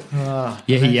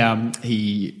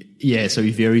 So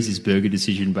he varies his burger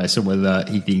decision based on whether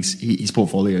he thinks his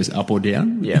portfolio is up or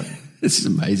down. Yeah. This is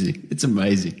amazing. It's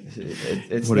amazing.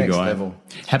 It's what next a guy. level.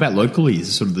 How about locally?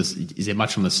 Is there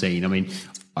much on the scene? I mean,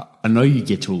 I know you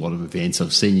get to a lot of events.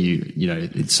 I've seen you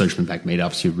at social impact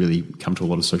meetups. You really come to a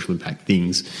lot of social impact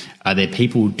things. Are there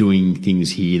people doing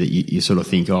things here that you sort of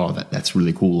think, oh, that's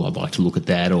really cool. I'd like to look at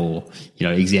that, or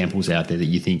examples out there that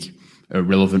you think are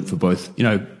relevant for both,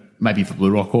 maybe for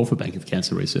Blue Rock or for Bank of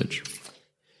Cancer Research?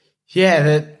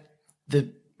 Yeah,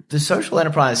 the social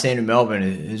enterprise scene in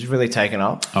Melbourne has really taken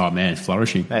off. Oh man, it's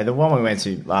flourishing. Hey, the one we went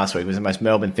to last week was the most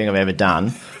Melbourne thing I've ever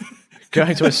done.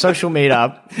 Going to a social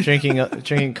meetup,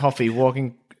 drinking coffee,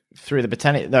 walking through the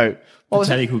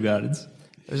Botanical Gardens.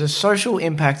 It was a social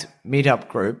impact meetup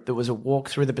group that was a walk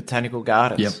through the Botanical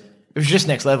Gardens. Yep. It was just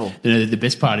next level. The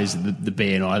best part is the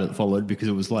BNI that followed, because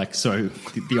it was like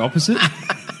the opposite.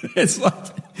 It's like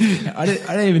I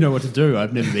don't even know what to do.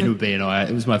 I've never been to a BNI.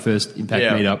 It was my first impact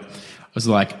meetup. I was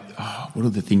like, oh, what are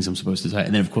the things I'm supposed to say?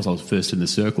 And then of course I was first in the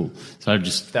circle, so I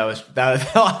just that was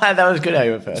that was good how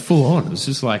you were first. Full on. It was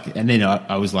just like, and then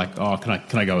I was like, oh,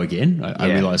 can I go again?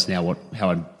 I realised now how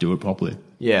I do it properly.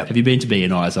 Yeah. Have you been to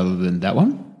BNIs other than that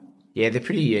one? Yeah, they're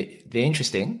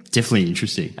interesting. Definitely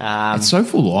interesting. It's so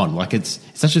full on. Like it's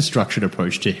such a structured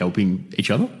approach to helping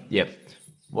each other. Yep.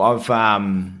 Well,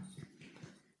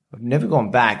 I've never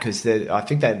gone back because I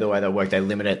think the way they work, they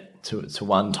limit it to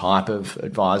one type of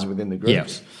advisor within the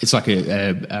groups. Yeah. It's like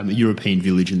a European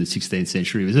village in the 16th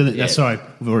century. Yeah. Sorry,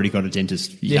 we've already got a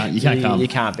dentist. You can't come. You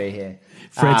can't be here.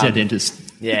 Fred's our dentist.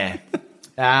 Yeah.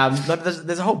 But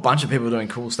there's a whole bunch of people doing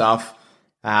cool stuff.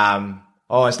 I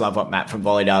always love what Matt from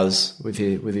Volley does with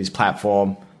his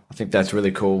platform. I think that's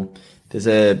really cool. There's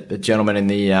a gentleman in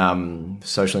the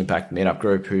social impact meetup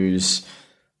group who's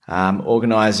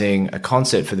organising a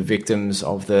concert for the victims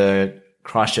of the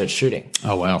Christchurch shooting.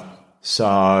 Oh, wow.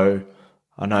 So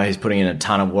I know he's putting in a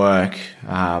ton of work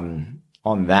on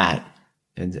that.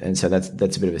 And so that's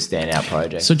a bit of a standout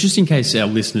project. So just in case our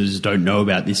listeners don't know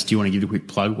about this, do you want to give a quick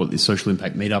plug what this social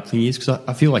impact meetup thing is? Because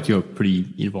I feel like you're pretty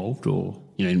involved, or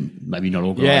maybe not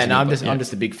organising. Yeah, no, it, I'm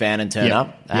just a big fan and turn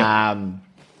up. Yep.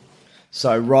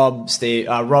 So Rob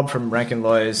from Rankin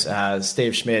Lawyers,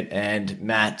 Steve Schmidt, and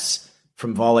Matt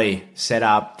from Volley set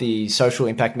up the Social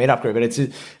Impact Meetup group, and it's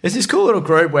this cool little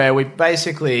group where we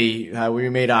basically we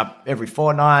meet up every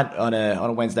fortnight on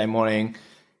a Wednesday morning.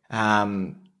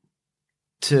 We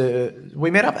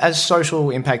met up as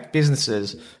social impact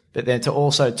businesses, but then to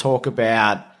also talk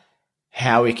about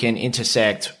how we can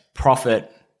intersect profit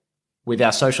with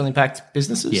our social impact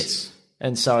businesses. Yes.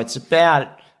 And so it's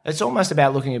almost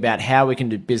about looking about how we can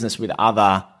do business with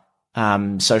other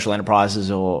social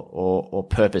enterprises or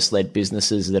purpose-led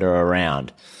businesses that are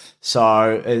around.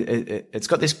 So it's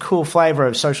got this cool flavor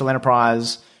of social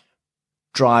enterprise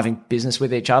driving business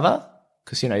with each other,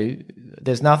 because,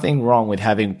 there's nothing wrong with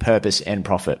having purpose and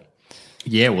profit.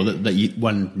 Yeah, well,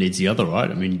 one needs the other, right?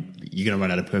 I mean, you're going to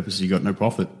run out of purpose if you've got no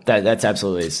profit. That's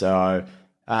absolutely so.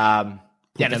 Put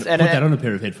that on a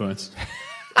pair of headphones.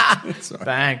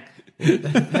 Bang.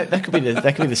 that could be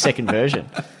the second version.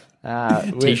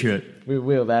 T-shirt. We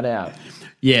wheel that out.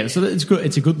 Yeah, so it's good.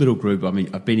 It's a good little group. I mean,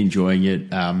 I've been enjoying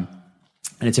it.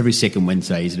 And it's every second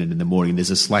Wednesday, isn't it, in the morning?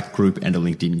 There's a Slack group and a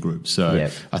LinkedIn group. So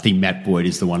yep. I think Matt Boyd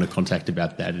is the one to contact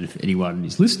about that. And if anyone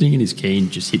is listening and is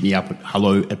keen, just hit me up at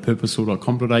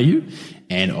hello@purposeful.com.au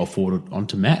and I'll forward it on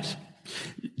to Matt.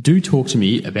 Do talk to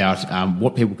me about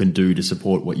what people can do to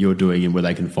support what you're doing and where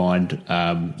they can find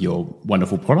your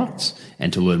wonderful products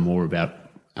and to learn more about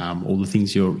all the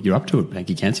things you're up to at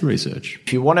Pancake Cancer Research.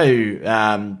 If you want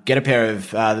to get a pair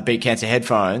of the Beat Cancer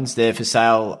headphones, they're for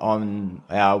sale on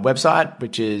our website,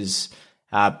 which is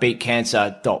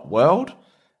beatcancer.world.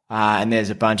 And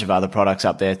there's a bunch of other products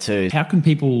up there too. How can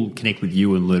people connect with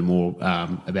you and learn more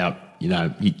about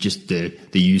just the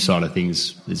you side of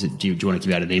things? Do you want to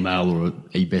give out an email, or are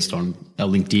you best on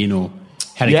LinkedIn, or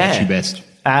how to catch you best?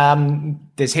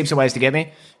 There's heaps of ways to get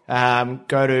me.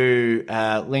 Go to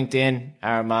LinkedIn,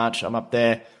 Aaron March, I'm up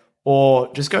there.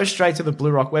 Or just go straight to the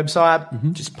Blue Rock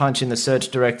website, just punch in the search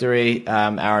directory,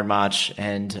 Aaron March,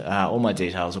 and all my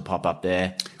details will pop up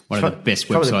there. One of the best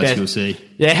websites you'll see.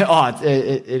 Yeah,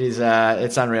 it is.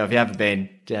 It's unreal. If you haven't been,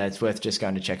 it's worth just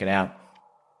going to check it out.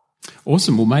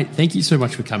 Awesome. Well, mate, thank you so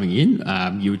much for coming in.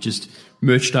 You were just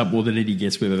merched up more than any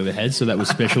guest we've ever had, so that was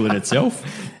special in itself.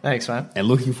 Thanks, mate. And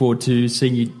looking forward to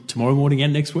seeing you tomorrow morning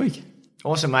and next week.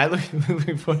 Awesome, mate.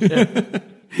 Looking forward to it.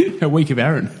 A week of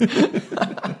Aaron.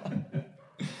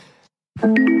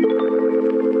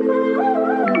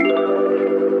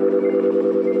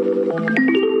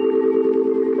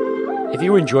 If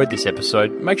you enjoyed this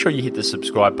episode, make sure you hit the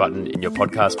subscribe button in your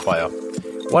podcast player.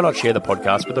 Why not share the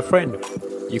podcast with a friend?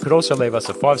 You could also leave us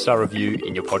a 5-star review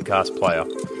in your podcast player.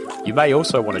 You may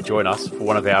also want to join us for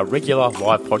one of our regular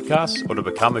live podcasts or to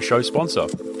become a show sponsor.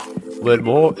 Learn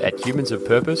more at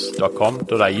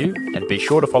humansofpurpose.com.au and be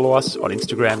sure to follow us on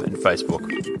Instagram and Facebook.